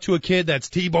back out to a kid that's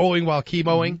Tebowing while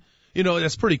chemoing,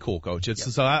 that's pretty cool, Coach.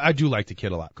 So I do like the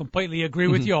kid a lot. Completely agree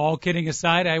with you. All kidding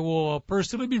aside, I will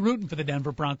personally be rooting for the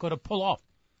Denver Bronco to pull off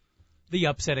the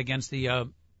upset against the,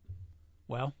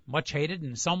 much hated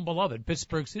and some beloved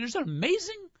Pittsburgh Steelers. There's an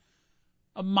amazing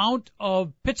amount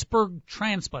of Pittsburgh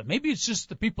transplant. Maybe it's just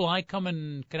the people I come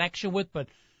in connection with, but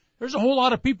there's a whole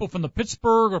lot of people from the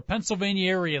Pittsburgh or Pennsylvania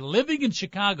area living in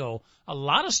Chicago. A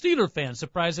lot of Steeler fans,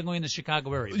 surprisingly, in the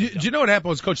Chicago area. Do you know what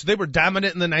happened was, Coach? They were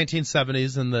dominant in the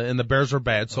 1970s, and the Bears were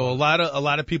bad. So a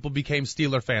lot of people became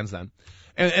Steeler fans then.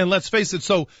 And let's face it.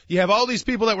 So you have all these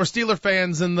people that were Steeler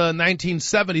fans in the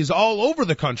 1970s all over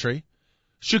the country.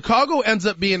 Chicago ends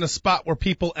up being a spot where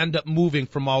people end up moving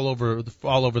from all over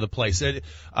the place.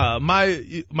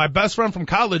 My best friend from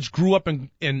college grew up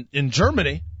in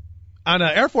Germany on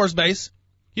an Air Force base.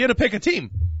 You had to pick a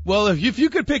team. Well, if you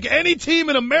could pick any team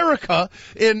in America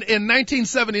in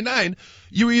 1979,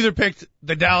 you either picked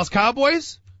the Dallas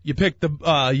Cowboys, you picked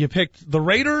the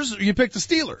Raiders, or you picked the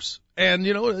Steelers. And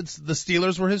it's the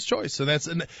Steelers were his choice. So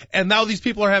and now these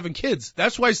people are having kids.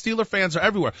 That's why Steeler fans are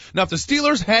everywhere. Now, if the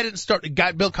Steelers hadn't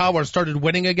got Bill Cowher and started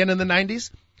winning again in the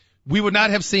 90s, we would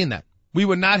not have seen that. We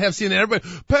would not have seen that. Everybody,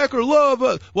 Packer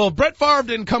love. Well, Brett Favre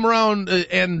didn't come around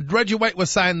and Reggie White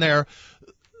was signed there.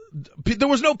 There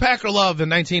was no Packer love in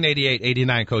 1988,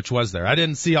 89, Coach, was there? I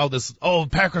didn't see all this,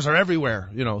 Packers are everywhere.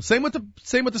 Same with the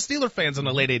Steeler fans in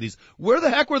the late 80s. Where the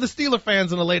heck were the Steeler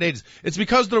fans in the late 80s? It's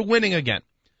because they're winning again.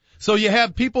 So you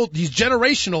have people, these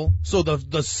generational, so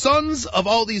the sons of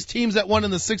all these teams that won in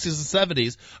the 60s and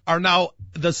 70s are now,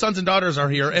 the sons and daughters are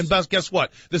here, and guess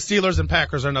what? The Steelers and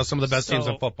Packers are now some of the best teams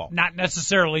in football. Not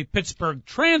necessarily Pittsburgh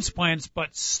transplants,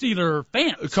 but Steeler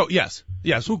fans.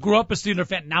 Yes. Who grew up a Steeler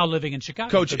fan, now living in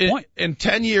Chicago. Coach, in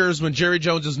 10 years, when Jerry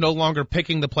Jones is no longer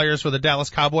picking the players for the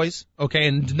Dallas Cowboys,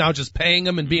 and now just paying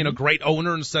them and being a great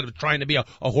owner instead of trying to be a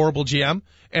horrible GM,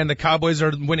 and the Cowboys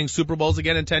are winning Super Bowls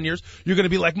again in 10 years, you're going to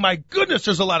be like, my goodness,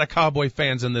 there's a lot of Cowboy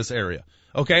fans in this area.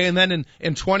 Okay, and then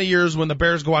in 20 years, when the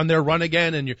Bears go on their run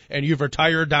again and you've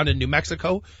retired down in New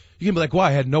Mexico, you can be like, wow,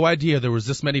 I had no idea there was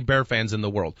this many Bear fans in the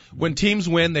world. When teams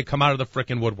win, they come out of the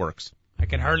frickin' woodworks. I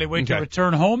can hardly wait to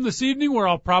return home this evening, where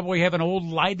I'll probably have an old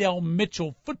Lydell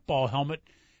Mitchell football helmet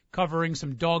covering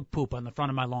some dog poop on the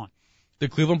front of my lawn. The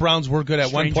Cleveland Browns were good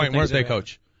at one point, weren't they,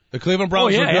 Coach? The Cleveland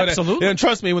Browns were good. Absolutely. And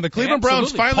trust me, when the Cleveland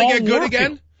Browns finally get good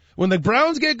again, when the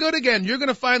Browns get good again, you're going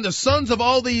to find the sons of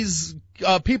all these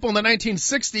people in the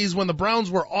 1960s when the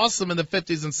Browns were awesome in the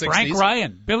 50s and 60s. Frank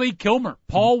Ryan, Billy Kilmer,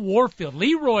 Paul Warfield,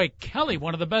 Leroy Kelly,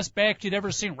 one of the best backs you'd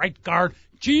ever seen, right guard,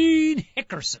 Gene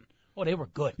Hickerson. Oh, they were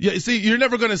good. Yeah, see, you're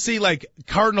never going to see like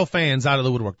Cardinal fans out of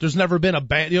the woodwork. There's never been a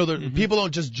band. People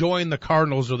don't just join the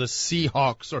Cardinals or the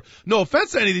Seahawks. Or no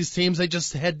offense to any of these teams, they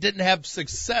just didn't have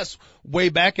success way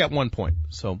back at one point.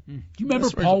 So, do you remember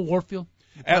Paul Warfield?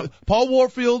 Paul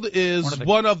Warfield is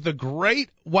one of the great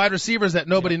wide receivers that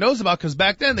nobody knows about, because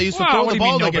back then they used to throw the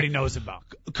ball. Nobody knows about.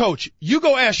 Coach, you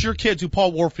go ask your kids who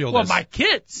Paul Warfield is. Well, my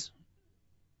kids.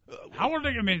 How are they?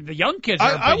 I mean, the young kids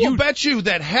are. I will bet you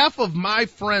that half of my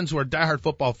friends who are diehard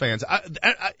football fans,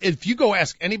 if you go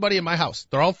ask anybody in my house,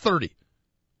 they're all 30.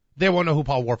 They won't know who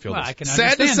Paul Warfield is. I can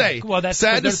sad understand to say. That. Well, that's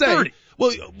sad to say. 30.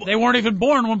 Well, they weren't even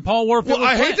born when Paul Warfield was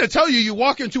I playing. hate to tell you, you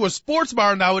walk into a sports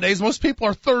bar nowadays, most people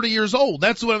are 30 years old.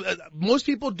 That's what most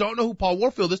people don't know who Paul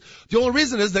Warfield is. The only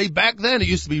reason is back then it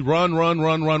used to be run.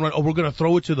 Oh, we're going to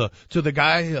throw it to the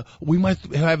guy. We might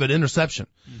have an interception.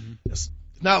 It's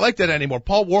not like that anymore.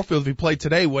 Paul Warfield, if he played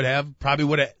today, would have,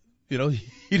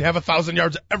 he'd have 1,000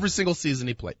 yards every single season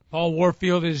he played. Paul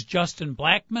Warfield is Justin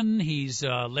Blackman. He's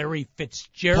Larry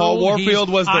Fitzgerald. Paul Warfield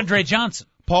was Andre Johnson.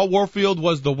 Paul Warfield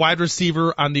was the wide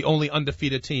receiver on the only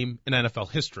undefeated team in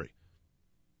NFL history.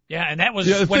 Yeah, and that was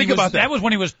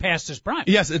when he was past his prime.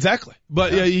 Yes, exactly.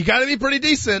 But you got to be pretty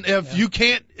decent if you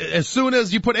can't. As soon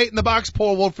as you put 8 in the box,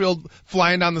 Paul Warfield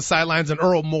flying down the sidelines and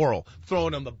Earl Morrall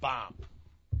throwing him the bomb.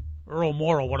 Earl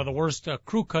Morrall, one of the worst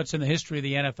crew cuts in the history of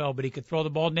the NFL, but he could throw the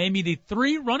ball. Name me the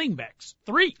 3 running backs.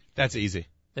 3. That's easy.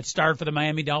 That starred for the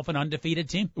Miami Dolphin undefeated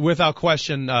team. Without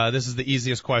question, this is the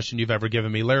easiest question you've ever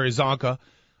given me. Larry Zonka,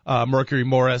 Mercury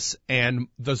Morris, and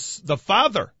the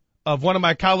father of one of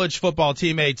my college football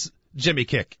teammates, Jimmy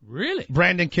Kick. Really?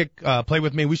 Brandon Kick played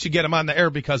with me. We should get him on the air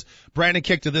because Brandon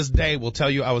Kick to this day will tell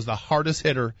you I was the hardest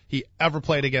hitter he ever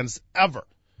played against, ever.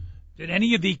 Did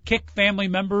any of the Kick family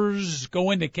members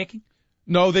go into kicking?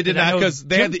 No, they did not, because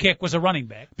they had Kick was a running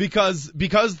back. Because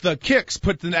the Kicks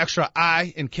put an extra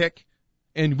I in kick,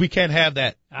 and we can't have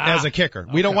that as a kicker.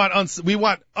 Okay. We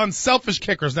want unselfish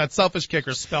kickers, not selfish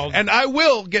kickers. And I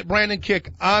will get Brandon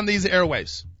Kick on these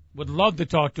airwaves. Would love to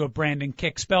talk to a Brandon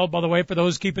Kick, spelled, by the way, for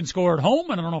those keeping score at home,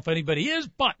 and I don't know if anybody is,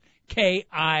 but Kiick.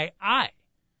 By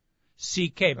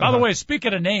the way,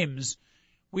 speaking of names,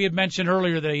 we had mentioned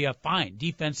earlier the fine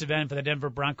defensive end for the Denver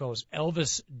Broncos,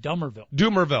 Elvis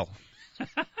Dumervil.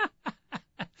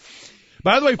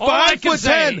 By the way,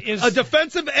 5'10", a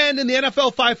defensive end in the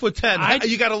NFL, 5'10".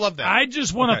 You got to love that. I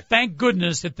just want to thank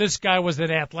goodness that this guy was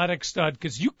an athletic stud,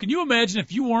 because can you imagine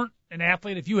if you weren't an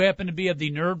athlete, if you happened to be of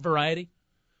the nerd variety?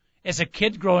 As a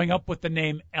kid growing up with the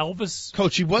name Elvis,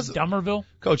 Coach, he was Dumervil.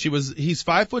 Coach, he's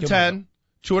 5'10",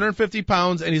 250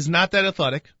 pounds, and he's not that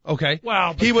athletic. Okay.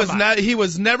 Wow. He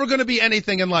was never going to be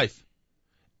anything in life,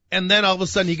 and then all of a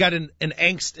sudden he got an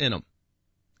angst in him,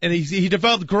 and he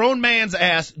developed grown man's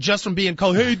ass just from being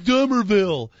called Hey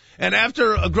Dumervil. And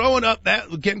after growing up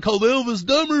getting called Elvis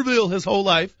Dumervil his whole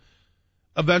life,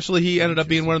 eventually he ended up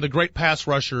being one of the great pass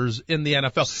rushers in the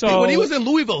NFL. So when he was in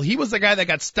Louisville, he was the guy that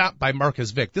got stopped by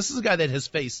Marcus Vick. This is a guy that his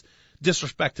face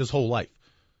disrespect his whole life.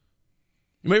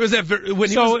 When he was at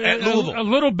Louisville. A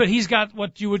little bit, he's got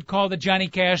what you would call the Johnny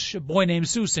Cash boy named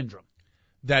Sue syndrome.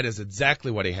 That is exactly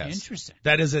what he has. Interesting.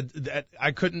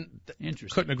 I couldn't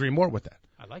agree more with that.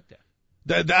 I like that.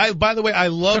 By the way, I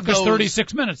love those. Took us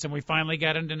 36 minutes, and we finally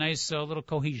got into nice little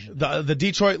cohesion. The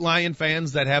Detroit Lion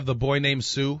fans that have the boy named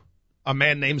Sue, a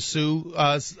man named Sue,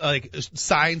 like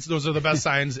signs. Those are the best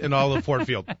signs in all of Ford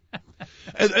Field.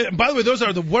 And by the way, those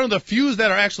are one of the few that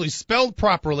are actually spelled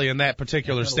properly in that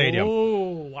particular stadium.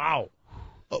 Oh, wow.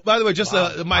 Oh, by the way, just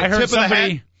my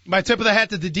tip of the hat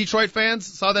to the Detroit fans.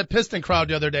 Saw that Piston crowd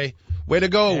the other day. Way to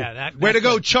go. Yeah, way to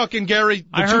go, Chuck and Gary,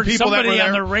 the two people that were there. I heard somebody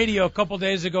on the radio a couple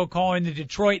days ago calling the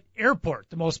Detroit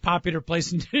airport the most popular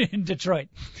place in Detroit.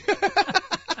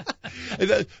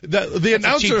 The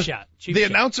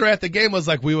announcer at the game was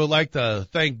like, we would like to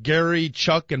thank Gary,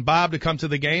 Chuck, and Bob to come to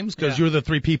the games because you're the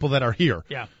 3 people that are here.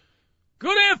 Yeah.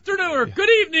 Good afternoon or good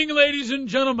evening, ladies and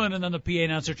gentlemen. And then the PA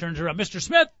announcer turns around. Mr.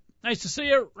 Smith, nice to see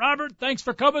you. Robert, thanks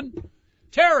for coming.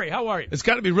 Terry, how are you? It's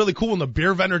got to be really cool when the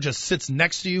beer vendor just sits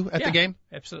next to you at the game.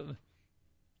 Absolutely.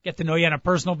 Get to know you on a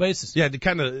personal basis. Yeah,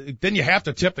 then you have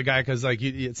to tip the guy because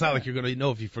it's not like you're going to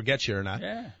know if he forgets you or not.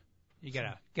 Yeah. You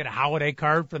get a holiday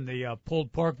card from the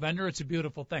pulled pork vendor. It's a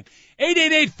beautiful thing.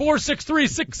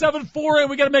 888-463-674, and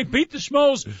we got to make Beat the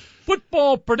Schmoes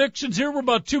football predictions here. We're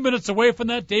about 2 minutes away from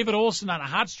that. David Olson on a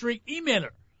hot streak. Emailer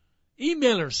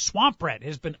Swamp Rat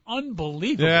has been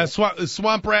unbelievable. Yeah,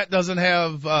 Swamp Rat doesn't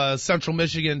have Central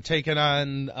Michigan taking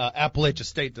on Appalachia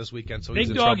State this weekend, so he's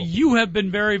in trouble. Big Dog, you have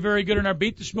been very, very good in our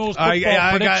Beat the Schmoes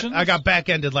football predictions. I got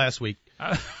back-ended last week.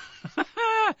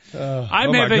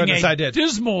 I'm having a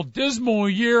dismal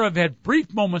year. I've had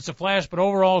brief moments of flash, but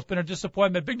overall it's been a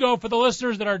disappointment. Big Dog, for the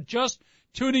listeners that are just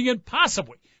tuning in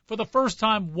possibly for the first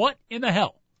time, what in the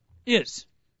hell is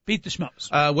Beat the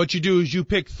Schmoes? What you do is you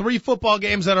pick 3 football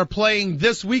games that are playing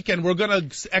this weekend. We're going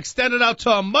to extend it out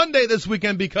to a Monday this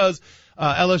weekend because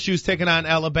LSU's taking on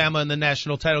Alabama in the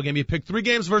national title game. You pick 3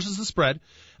 games versus the spread.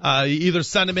 You either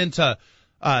send them into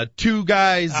 2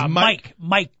 guys, Mike,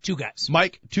 2 guys.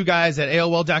 Mike, 2 guys at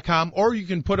AOL.com, or you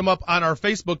can put them up on our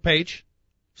Facebook page.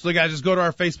 So you guys just go to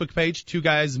our Facebook page, 2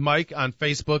 guys, Mike on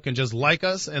Facebook, and just like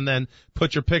us, and then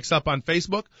put your picks up on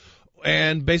Facebook,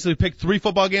 and basically pick 3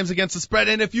 football games against the spread.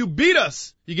 And if you beat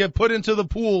us, you get put into the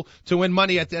pool to win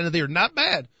money at the end of the year. Not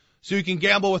bad. So you can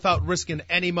gamble without risking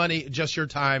any money, just your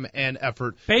time and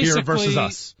effort here versus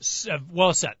us.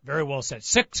 Well said. Very well said.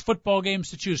 6 football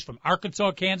games to choose from.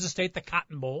 Arkansas, Kansas State, the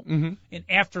Cotton Bowl. Mm-hmm. In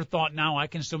afterthought now, I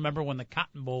can still remember when the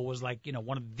Cotton Bowl was like,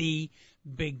 one of the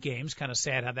big games. Kind of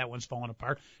sad how that one's falling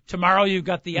apart. Tomorrow you've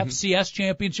got the FCS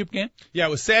championship game. Yeah,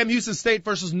 with Sam Houston State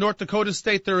versus North Dakota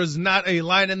State. There is not a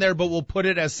line in there, but we'll put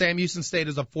it as Sam Houston State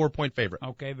is a 4-point favorite.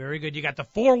 Okay, very good. You got the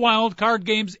 4 wild card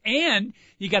games, and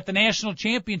you got the national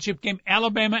championship game.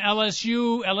 Alabama,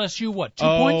 LSU what? 2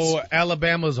 points? Oh,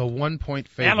 Alabama's a 1-point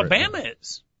favorite. Alabama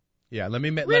is. Yeah, let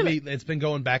me. It's been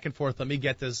going back and forth. Let me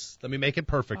get this. Let me make it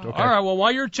perfect. Okay. All right. Well,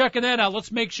 while you're checking that out,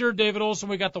 let's make sure, David Olson,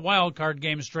 we got the wild card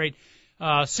game straight.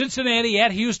 Cincinnati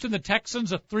at Houston, the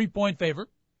Texans a 3-point favorite.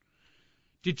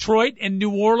 Detroit and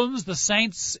New Orleans, the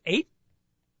Saints 8.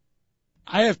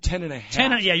 I have 10.5.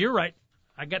 10. Yeah, you're right.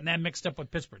 I got that mixed up with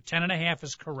Pittsburgh. 10.5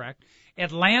 is correct.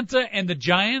 Atlanta and the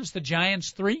Giants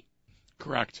 3.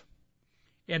 Correct.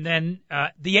 And then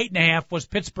the 8.5 was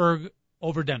Pittsburgh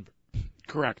over Denver.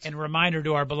 Correct. And a reminder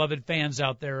to our beloved fans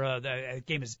out there, the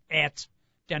game is at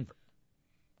Denver.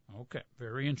 Okay,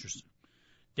 very interesting.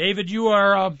 David, you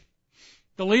are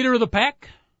the leader of the pack.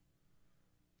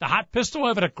 The Hot Pistol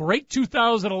having a great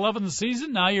 2011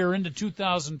 season. Now you're into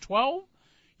 2012.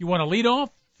 You want to lead off?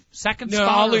 Second spot?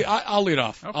 I'll lead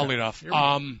off. Okay. I'll lead off.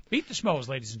 Beat the Schmoes,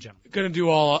 ladies and gentlemen. Going to do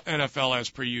all NFL as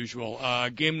per usual.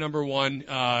 Game number 1,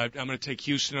 I'm going to take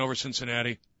Houston over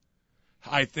Cincinnati.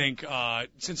 I think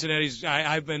Cincinnati's.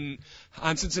 I've been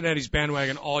on Cincinnati's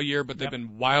bandwagon all year, but they've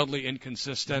been wildly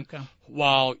inconsistent. Okay.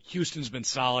 While Houston's been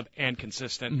solid and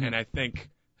consistent, and I think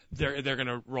they're going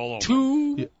to roll over.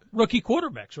 2 rookie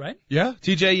quarterbacks, right? Yeah.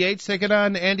 T.J. Yates taking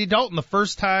on Andy Dalton, the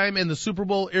first time in the Super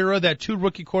Bowl era that 2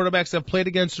 rookie quarterbacks have played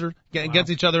against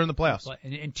each other in the playoffs.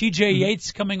 And T.J.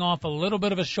 Yates coming off a little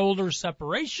bit of a shoulder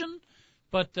separation.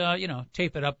 But,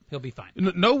 tape it up. He'll be fine.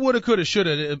 No woulda, coulda,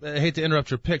 shoulda. I hate to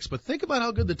interrupt your picks, but think about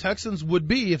how good the Texans would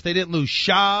be if they didn't lose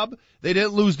Schaub. They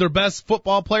didn't lose their best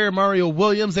football player, Mario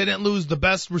Williams. They didn't lose the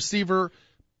best receiver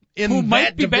in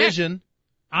that division. Back.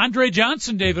 Andre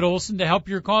Johnson, David Olson, to help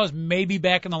your cause, may be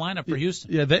back in the lineup for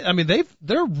Houston. Yeah, they've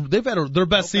had their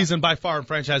best season by far in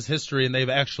franchise history, and they've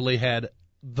actually had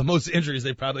the most injuries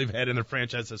they probably have had in their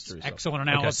franchise history. So. Excellent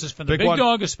analysis from the Big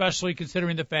Dog, especially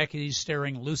considering the fact that he's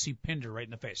staring Lucy Pinder right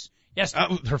in the face. Yes,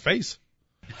 her face.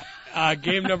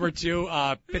 Game number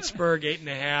 2, Pittsburgh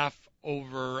 8.5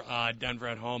 over Denver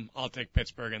at home. I'll take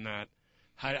Pittsburgh in that.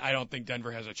 I don't think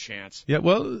Denver has a chance. Yeah,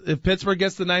 well, if Pittsburgh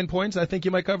gets the 9 points, I think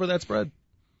you might cover that spread.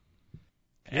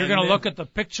 You're going to look at the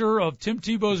picture of Tim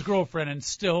Tebow's girlfriend and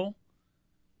still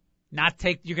not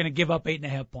take. You're going to give up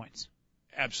 8.5 points.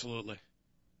 Absolutely.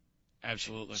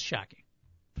 Absolutely. It's shocking.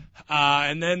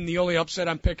 And then the only upset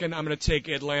I'm picking, I'm going to take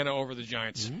Atlanta over the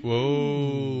Giants.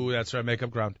 Whoa, that's where I make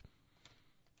up ground.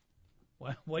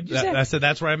 What'd you say? I said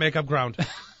that's where I make up ground.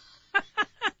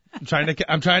 I'm trying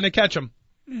to catch them.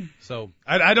 So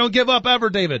I don't give up ever,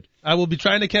 David. I will be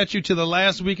trying to catch you to the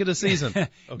last week of the season.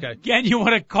 Okay. Again, you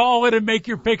want to call it and make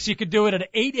your picks, you can do it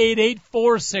at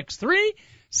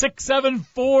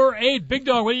 888-463-6748. Big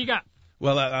Dog, what do you got?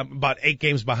 Well, I'm about 8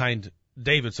 games behind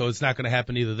David, so it's not going to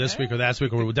happen either this week or last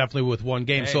week, or we're definitely with 1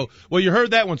 game. So, well, you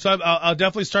heard that one. So I'll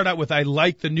definitely start out with I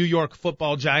like the New York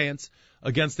Football Giants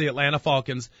against the Atlanta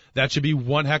Falcons. That should be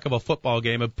one heck of a football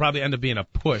game. It'll probably end up being a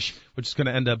push, which is going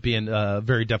to end up being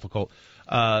very difficult.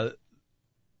 The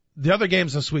other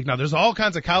games this week, now there's all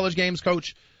kinds of college games,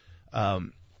 Coach,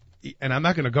 and I'm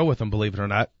not going to go with them, believe it or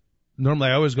not. Normally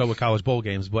I always go with college bowl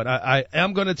games, but I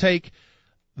am going to take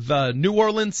the New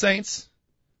Orleans Saints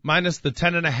minus the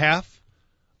 10.5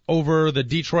 over the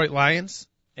Detroit Lions.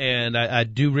 And I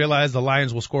do realize the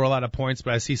Lions will score a lot of points,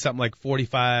 but I see something like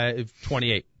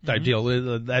 45-28 type deal,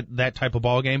 that type of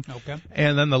ball game. Okay.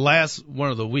 And then the last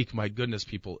one of the week, my goodness,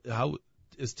 people, how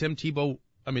is Tim Tebow?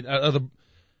 I mean,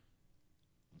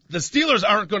 the Steelers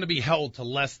aren't going to be held to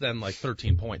less than like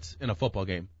 13 points in a football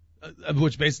game,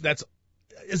 which basically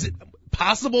is it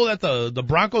possible that the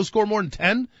Broncos score more than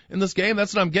 10 in this game?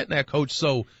 That's what I'm getting at, Coach.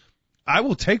 So I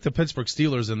will take the Pittsburgh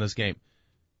Steelers in this game.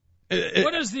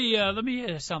 What is the, let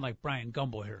me sound like Brian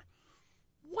Gumble here.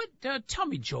 Tell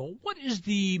me, Joel, what is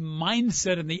the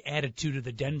mindset and the attitude of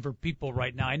the Denver people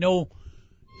right now? I know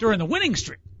during the winning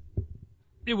streak,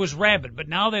 it was rabid, but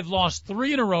now they've lost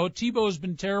 3 in a row. Tebow's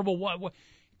been terrible. What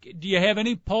do you have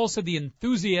any pulse of the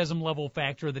enthusiasm level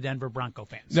factor of the Denver Bronco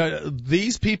fans? No,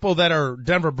 these people that are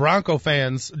Denver Bronco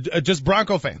fans, just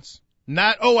Bronco fans,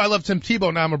 not, I love Tim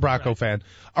Tebow, now I'm a Bronco fan,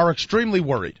 are extremely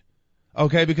worried.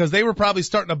 Okay, because they were probably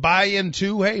starting to buy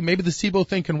into, hey, maybe the Tebow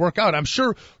thing can work out. I'm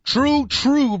sure true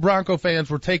Bronco fans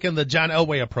were taking the John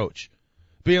Elway approach,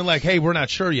 being like, hey, we're not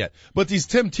sure yet. But these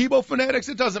Tim Tebow fanatics,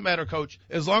 it doesn't matter, Coach.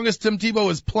 As long as Tim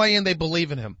Tebow is playing, they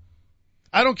believe in him.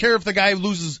 I don't care if the guy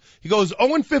loses. He goes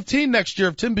 0-15 next year.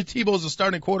 If Tim Tebow is a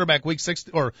starting quarterback week 6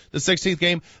 or the 16th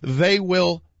game, they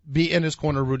will be in his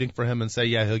corner rooting for him and say,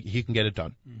 yeah, he can get it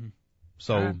done. Mm-hmm.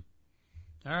 So,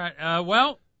 all right.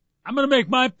 Well, I'm going to make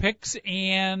my picks,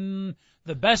 and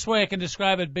the best way I can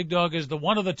describe it, Big Dog, is the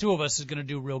one of the two of us is going to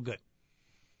do real good.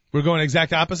 We're going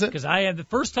exact opposite? Because I had the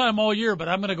first time all year, but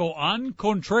I'm going to go en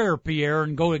contraire, Pierre,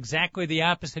 and go exactly the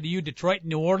opposite of you. Detroit,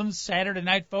 New Orleans, Saturday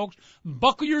night, folks.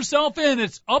 Buckle yourself in.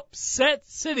 It's upset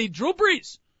city. Drew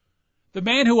Brees, the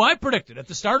man who I predicted at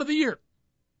the start of the year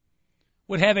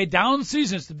would have a down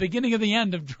season. It's the beginning of the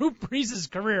end of Drew Brees'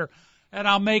 career. And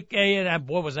I'll make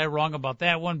boy, was I wrong about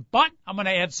that one. But I'm going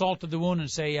to add salt to the wound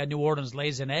and say New Orleans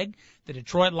lays an egg. The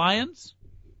Detroit Lions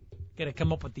got to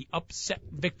come up with the upset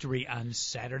victory on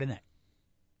Saturday night,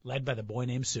 led by the boy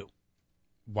named Sue.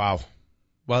 Wow.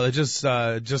 Well, it just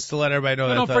to let everybody know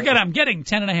that. Don't forget, I'm getting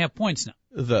 10.5 points now.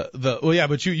 Well, yeah,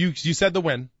 but you said the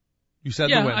win. You said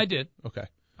the win. Yeah, I did. Okay.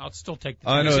 I'll still take the.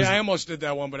 I almost did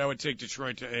that one, but I would take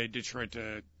Detroit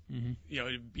to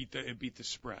beat the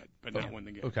spread, but not win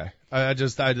the game. Okay.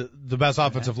 The best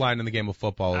offensive line in the game of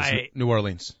football is New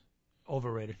Orleans.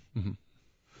 Overrated. Mm-hmm.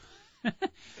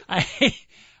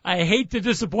 I hate to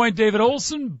disappoint David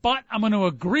Olson, but I'm going to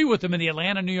agree with him in the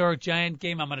Atlanta-New York Giant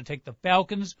game. I'm going to take the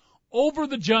Falcons over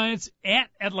the Giants at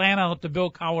Atlanta. Let the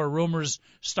Bill Cowher rumors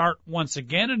start once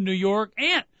again in New York.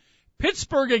 And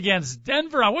Pittsburgh against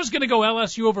Denver. I was going to go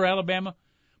LSU over Alabama,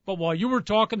 but while you were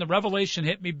talking, the revelation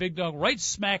hit me, Big Dog, right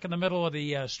smack in the middle of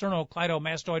the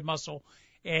sternocleidomastoid muscle.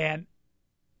 And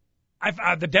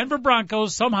the Denver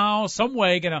Broncos somehow, some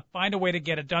way, going to find a way to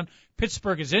get it done.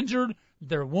 Pittsburgh is injured.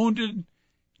 They're wounded.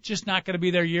 Just not going to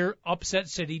be their year. Upset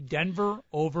city, Denver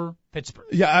over Pittsburgh.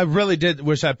 Yeah, I really did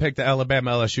wish I picked the Alabama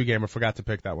LSU game. I forgot to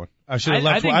pick that one. I should have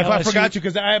left one. I forgot you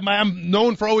because I'm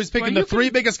known for always picking the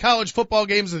three biggest college football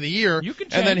games of the year. You can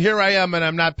change. And then here I am, and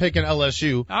I'm not picking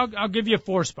LSU. I'll give you a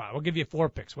 4 spot. I'll give you 4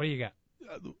 picks. What do you got?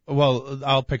 Well,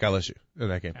 I'll pick LSU in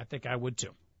that game. I think I would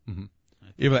too. Mm-hmm.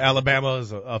 Even Alabama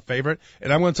is a favorite.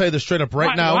 And I'm going to tell you this straight up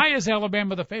now. Why is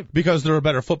Alabama the favorite? Because they're a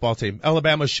better football team.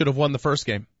 Alabama should have won the first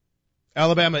game.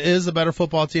 Alabama is a better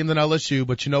football team than LSU,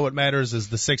 but you know what matters is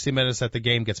the 60 minutes that the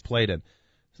game gets played in.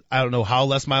 I don't know how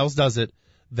Les Miles does it.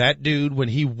 That dude, when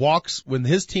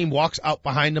his team walks out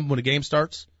behind him when the game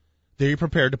starts, they're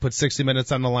prepared to put 60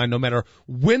 minutes on the line no matter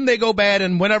when they go bad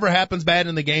and whenever happens bad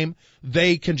in the game,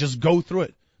 they can just go through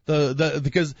it.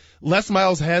 Because Les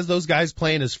Miles has those guys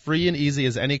playing as free and easy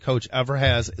as any coach ever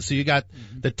has. So you got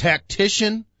the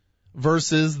tactician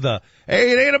versus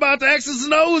hey, it ain't about the X's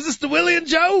and O's, it's the Willie and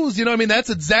Joes. You know what I mean? That's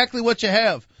exactly what you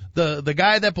have. The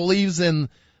guy that believes in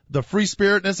the free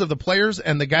spiritness of the players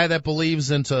and the guy that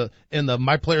believes in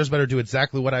my players better do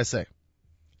exactly what I say.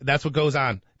 That's what goes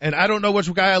on. And I don't know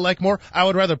which guy I like more. I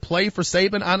would rather play for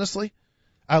Saban, honestly.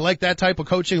 I like that type of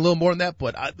coaching a little more than that,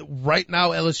 but right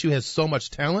now LSU has so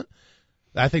much talent.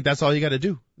 I think that's all you got to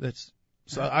do.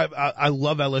 I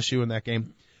love LSU in that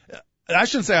game. I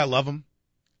shouldn't say I love them.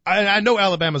 I know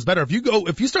Alabama's better.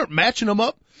 If you start matching them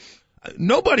up,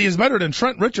 nobody is better than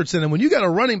Trent Richardson. And when you got a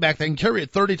running back that can carry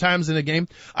it 30 times in a game,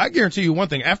 I guarantee you one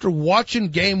thing. After watching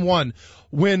game 1,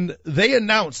 when they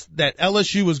announced that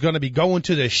LSU was going to be going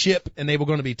to the ship and they were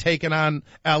going to be taking on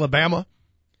Alabama,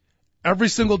 every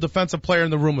single defensive player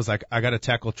in the room was like, I got to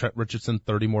tackle Trent Richardson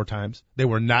 30 more times. They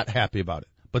were not happy about it,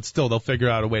 but still they'll figure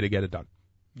out a way to get it done.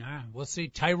 We'll see.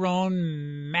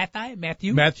 Tyrone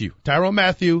Matthew. Tyrone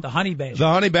Matthew. The Honey Badger. The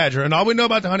Honey Badger. And all we know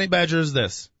about the Honey Badger is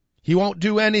this. He won't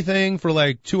do anything for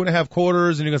like 2.5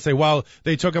 quarters, and you're going to say, wow,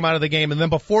 they took him out of the game. And then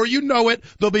before you know it,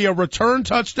 there'll be a return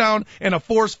touchdown and a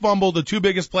forced fumble, the 2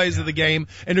 biggest plays of the game.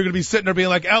 And you're going to be sitting there being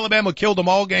like, Alabama killed them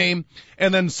all game.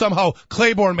 And then somehow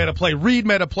Claiborne made a play, Reed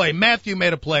made a play, Matthew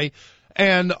made a play.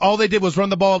 And all they did was run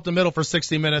the ball up the middle for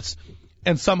 60 minutes.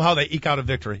 And somehow they eke out a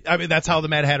victory. I mean, that's how the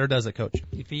Mad Hatter does it, Coach.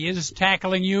 If he is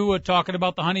tackling you, talking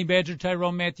about the Honey Badger,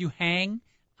 Tyrone Matthew, hang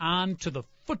on to the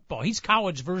football. He's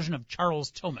college version of Charles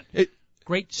Tillman.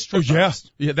 Great strip. Oh,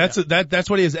 yeah. That's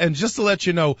what he is. And just to let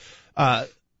you know,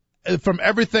 from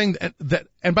everything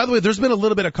and by the way, there's been a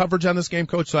little bit of coverage on this game,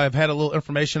 Coach, so I've had a little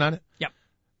information on it. Yep.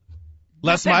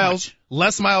 Les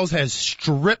Miles has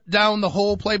stripped down the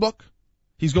whole playbook.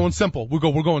 He's going simple. We're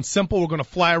going simple. We're going to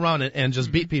fly around it and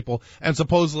just beat people. And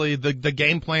supposedly the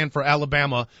game plan for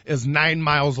Alabama is 9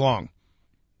 miles long.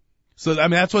 So, I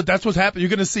mean, that's what's happening. You're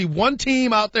going to see one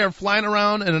team out there flying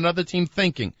around and another team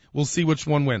thinking. We'll see which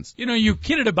one wins. You know, you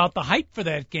kidded about the hype for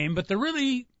that game, but there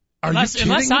really, unless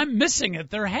I'm missing it,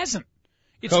 there hasn't.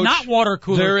 It's Coach, not water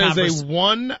cooler There is a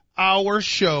 1-hour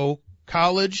show,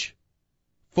 college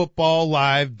football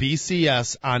live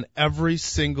BCS on every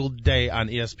single day on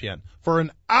ESPN for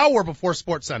an hour before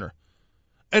SportsCenter.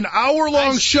 An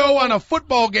hour-long show on a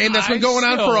football game that's been going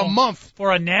on for a month.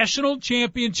 For a national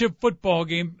championship football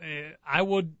game, I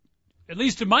would, at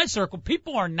least in my circle,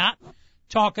 people are not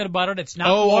talking about it. It's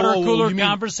not water cooler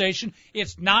conversation.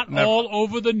 It's not all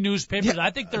over the newspapers. I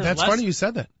think there's that's less. funny you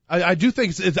said that. I do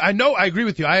think I know I agree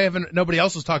with you. Nobody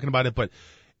else was talking about it, but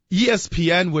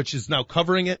ESPN, which is now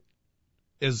covering it,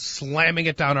 is slamming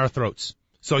it down our throats.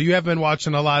 So you have been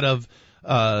watching a lot of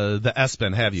the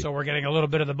ESPN, have you? So we're getting a little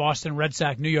bit of the Boston Red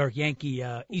Sox, New York Yankee,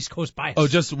 East Coast bias. Oh,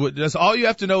 just all you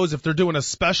have to know is if they're doing a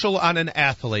special on an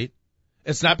athlete,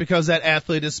 it's not because that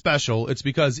athlete is special. It's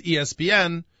because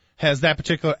ESPN has that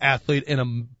particular athlete in a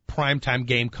primetime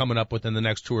game coming up within the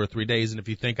next 2 or 3 days. And if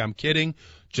you think I'm kidding,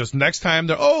 just next time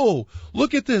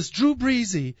look at this, Drew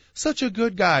Brees, such a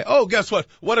good guy. Oh, guess what?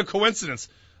 What a coincidence.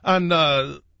 On,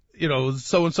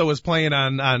 so-and-so was playing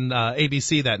on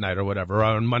ABC that night or whatever, or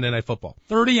on Monday Night Football.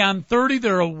 30 on 30,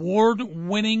 their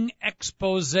award-winning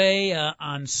expose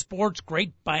on sports,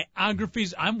 great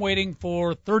biographies. I'm waiting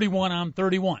for 31 on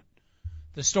 31.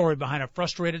 The story behind a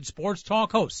frustrated sports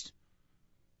talk host,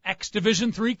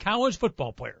 ex-Division III college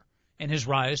football player, and his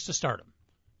rise to stardom.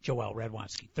 Joel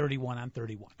Radwanski, 31 on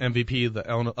 31. MVP of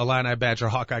the Illini Badger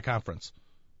Hawkeye Conference.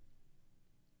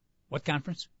 What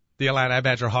conference? The Illini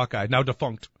Badger Hawkeye, now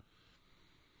defunct.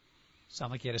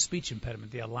 Sound like you had a speech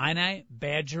impediment. The Illini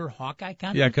Badger Hawkeye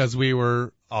Conference? Yeah, because we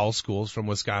were all schools from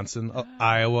Wisconsin,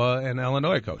 Iowa, and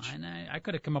Illinois, Coach. I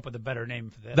could have come up with a better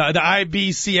name for that. The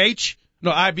IBCH? No,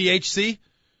 IBHC?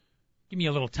 Give me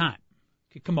a little time.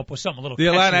 Could come up with something a little The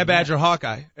catchy Illini than Badger that.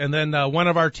 Hawkeye. And then one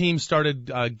of our teams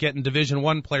started getting Division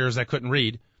I players that couldn't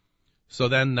read. So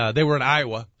then they were in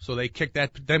Iowa, so they kicked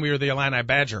that. Then we were the Illini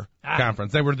Badger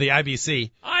Conference. They were the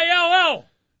IBC. ILL!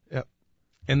 Yep.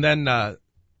 And then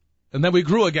we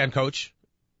grew again, Coach.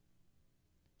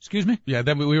 Excuse me? Yeah,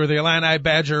 then we were the Illini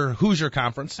Badger Hoosier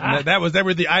Conference. And they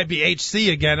were the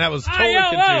IBHC again. That was totally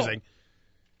confusing.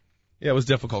 Yeah, it was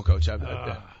difficult, Coach.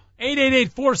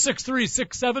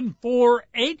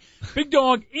 888-463-6748. Big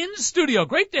Dog in studio.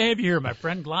 Great to have you here, my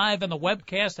friend. Live on the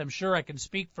webcast. I'm sure I can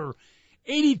speak for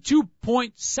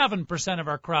 82.7% of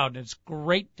our crowd, and it's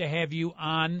great to have you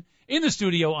in the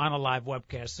studio on a live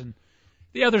webcast. And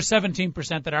the other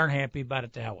 17% that aren't happy about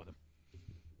it, to hell with them.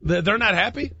 They're not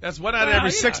happy? That's one out of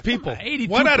every 6 people. 82%.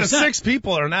 1 out of 6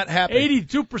 people are not happy.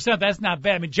 82%, that's not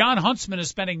bad. I mean, John Huntsman is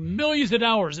spending millions of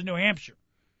dollars in New Hampshire.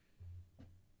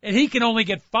 And he can only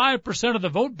get 5% of the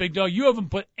vote, Big Dog. You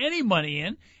haven't put any money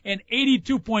in, and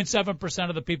 82.7%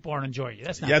 of the people aren't enjoying you.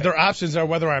 That's not bad. Their options are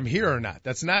whether I'm here or not.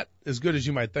 That's not as good as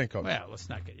you might think, Coach. Well,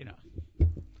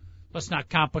 let's not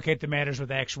complicate the matters with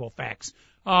actual facts.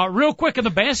 Real quick in the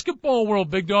basketball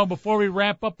world, Big Dog, before we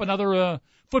wrap up another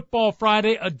Football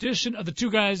Friday edition of the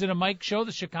Two Guys in a Mic show,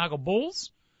 the Chicago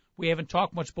Bulls. We haven't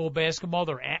talked much Bull basketball.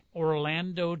 They're at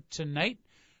Orlando tonight.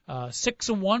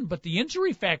 6-1, but the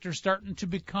injury factor is starting to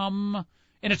become,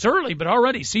 and it's early, but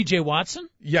already C.J. Watson.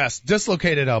 Yes,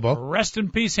 dislocated elbow. Rest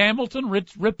in peace, Hamilton,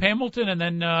 Rip Hamilton, and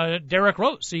then Derrick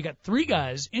Rose. So you got 3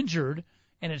 guys injured,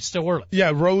 and it's still early.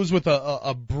 Yeah, Rose with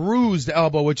a bruised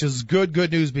elbow, which is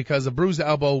good news because a bruised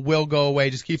elbow will go away.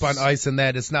 Just keep on icing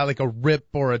that. It's not like a rip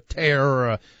or a tear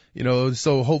or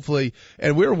so hopefully,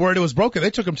 and we were worried it was broken.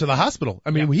 They took him to the hospital.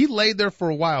 I mean, he laid there for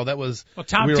a while. Well,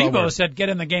 Tom Tebow said get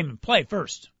in the game and play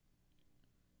first.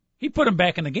 He put him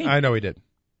back in the game. I know he did.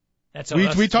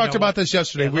 We talked about this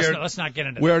yesterday. Let's not get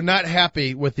into that. We are not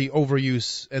happy with the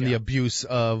overuse and the abuse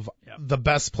of the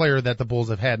best player that the Bulls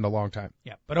have had in a long time.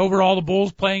 Yeah, but overall the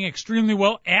Bulls playing extremely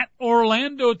well at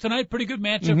Orlando tonight. Pretty good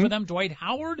matchup for them. Dwight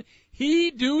Howard,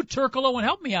 Turkoglu, and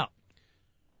help me out.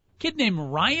 Kid named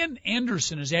Ryan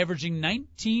Anderson is averaging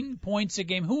 19 points a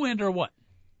game. Who and or what?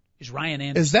 Is Ryan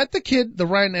Anderson. Is that the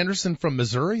Ryan Anderson from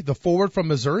Missouri, the forward from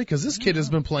Missouri? Because this kid has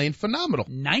been playing phenomenal.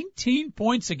 19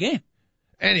 points a game.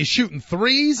 And he's shooting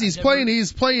threes. He's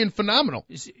playing phenomenal.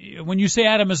 When you say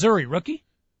out of Missouri, rookie?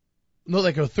 No,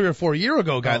 like a 3 or 4 year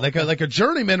ago guy, like a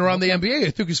journeyman around the NBA.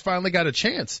 I think he's finally got a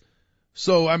chance.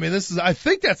 So, I mean, I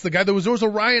think that's the guy. There was a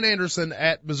Ryan Anderson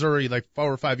at Missouri like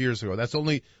 4 or 5 years ago. That's the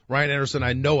only Ryan Anderson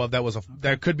I know of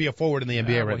that could be a forward in the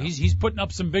NBA right now. He's putting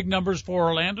up some big numbers for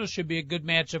Orlando. Should be a good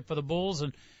matchup for the Bulls.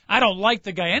 And I don't like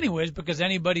the guy anyways because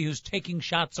anybody who's taking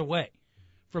shots away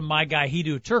from my guy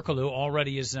Turkoglu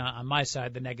already is on my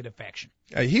side, the negative faction.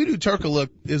 Turkoglu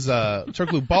is a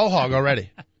Turkoglu ball hog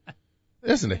already,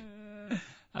 isn't he?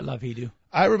 I love Hedo.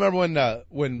 I remember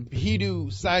when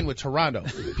Hedo signed with Toronto,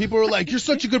 people were like, "You're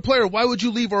such a good player. Why would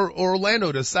you leave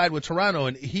Orlando to side with Toronto?"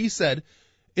 And he said,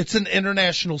 "It's an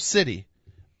international city.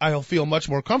 I'll feel much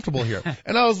more comfortable here."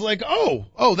 And I was like, "Oh,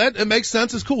 it makes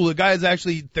sense. It's cool." The guy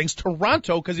actually thinks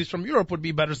Toronto, because he's from Europe, would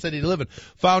be a better city to live in.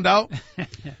 Found out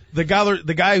the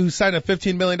guy who signed a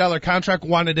 $15 million contract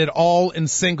wanted it all in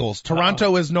singles.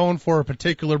 Toronto is known for a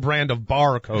particular brand of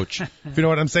bar, Coach. If you know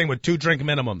what I'm saying, with 2 drink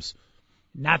minimums.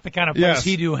 Not the kind of place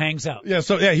Hidu hangs out. Yeah,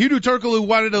 so Hidu Turkoglu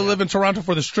wanted to live in Toronto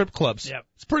for the strip clubs. Yep.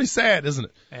 It's pretty sad, isn't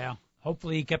it? Yeah.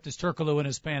 Hopefully he kept his Turkoglu in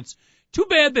his pants. Too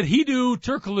bad that Hidu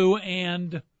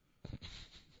Turkoglu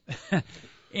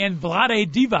and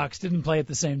Vlade Divac didn't play at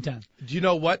the same time. Do you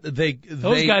know what?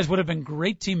 Those guys would have been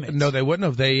great teammates. No, they wouldn't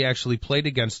have. They actually played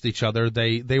against each other.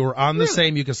 They were on the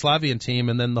same Yugoslavian team,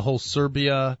 and then the whole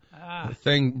Serbia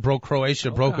thing broke.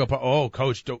 Croatia broke up. Oh,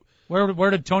 Coach.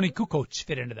 Where did Toni Kukoc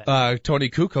fit into that? Toni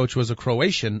Kukoc was a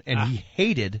Croatian, and he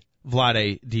hated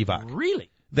Vlade Divac. Really?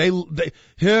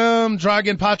 Him,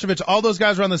 Dragan Petrovic, all those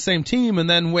guys were on the same team, and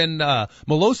then when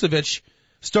Milosevic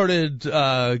started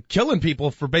killing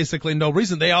people for basically no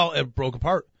reason, they all broke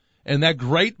apart. And that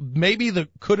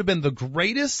could have been the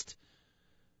greatest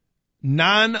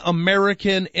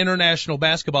non-American international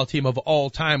basketball team of all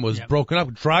time was broken up.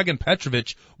 Dragan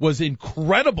Petrovic was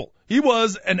incredible. He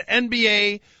was an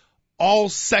NBA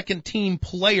all-second team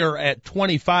player at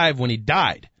 25 when he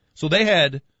died. So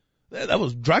Dragan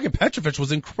Petrovic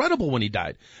was incredible when he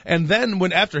died. And then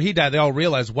after he died, they all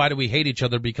realized, why do we hate each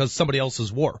other? Because somebody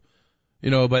else's war.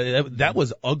 But that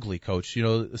was ugly, Coach,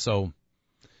 so.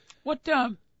 What,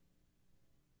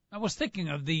 I was thinking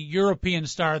of the European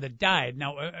star that died.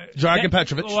 Now, Dragan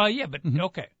Petrovic. Well, yeah, but,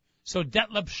 okay. So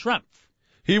Detlef Schrempf.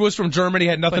 He was from Germany,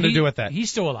 had nothing to do with that.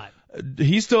 He's still alive.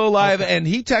 He's still alive, and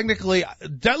he technically,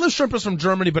 Detlef Schrempf is from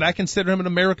Germany, but I consider him an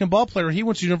American ball player. He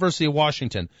went to University of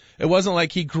Washington. It wasn't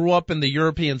like he grew up in the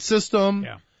European system.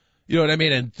 Yeah. You know what I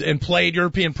mean? And played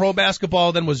European pro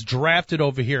basketball, then was drafted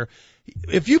over here.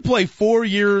 If you play 4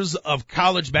 years of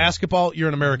college basketball, you're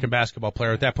an American basketball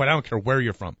player at that point. I don't care where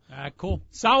you're from. All right, cool.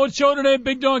 Solid show today,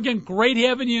 Big Dog. Again, great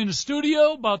having you in the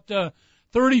studio. About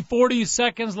 30, 40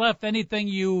 seconds left. Anything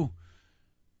you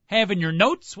have in your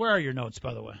notes? Where are your notes,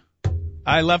 by the way?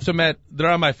 I left them they're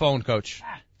on my phone, Coach.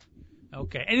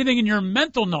 Okay. Anything in your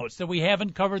mental notes that we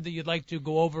haven't covered that you'd like to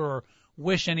go over or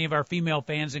wish any of our female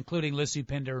fans, including Lissy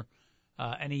Pinder,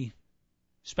 any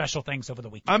special things over the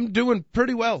weekend? I'm doing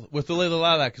pretty well with the Layla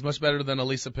Lilac. It's much better than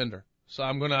Elisa Pinder. So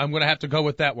I'm gonna have to go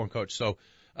with that one, Coach. So,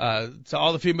 to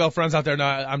all the female friends out there, no,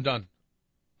 I'm done.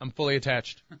 I'm fully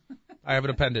attached. I have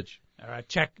an appendage. All right.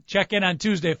 Check in on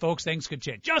Tuesday, folks. Things could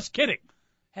change. Just kidding.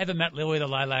 Haven't met Lily the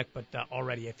Lilac, but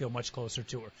already I feel much closer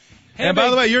to her. Hey, and by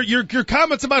the way, your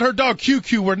comments about her dog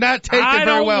QQ were not taken very well. I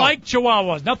don't like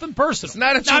Chihuahuas. Nothing personal. It's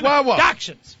not a Chihuahua.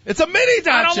 Dachshunds. It's a mini Dachshund.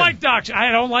 I don't like Dachshunds.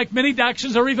 I don't like mini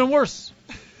Dachshunds, or even worse.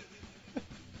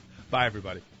 Bye,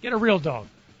 everybody. Get a real dog.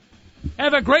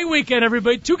 Have a great weekend,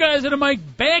 everybody. Two guys and a mic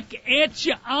back at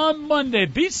you on Monday.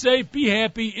 Be safe, be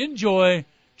happy, enjoy,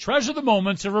 treasure the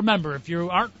moments, and remember, if you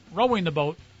aren't rowing the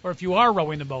boat, or if you are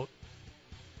rowing the boat,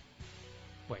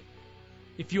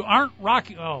 if you aren't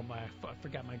rocking, I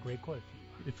forgot my great quote.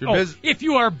 If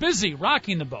you are busy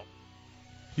rocking the boat,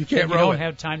 you can't row it. You don't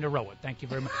have time to row it. Thank you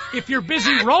very much. If you're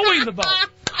busy rowing the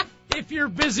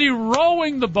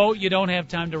boat, you don't have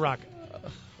time to rock it.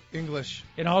 English.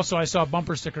 And also, I saw a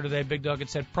bumper sticker today, Big Dog. It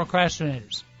said,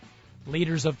 "Procrastinators,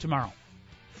 leaders of tomorrow."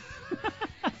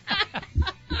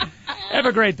 Have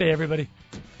a great day, everybody.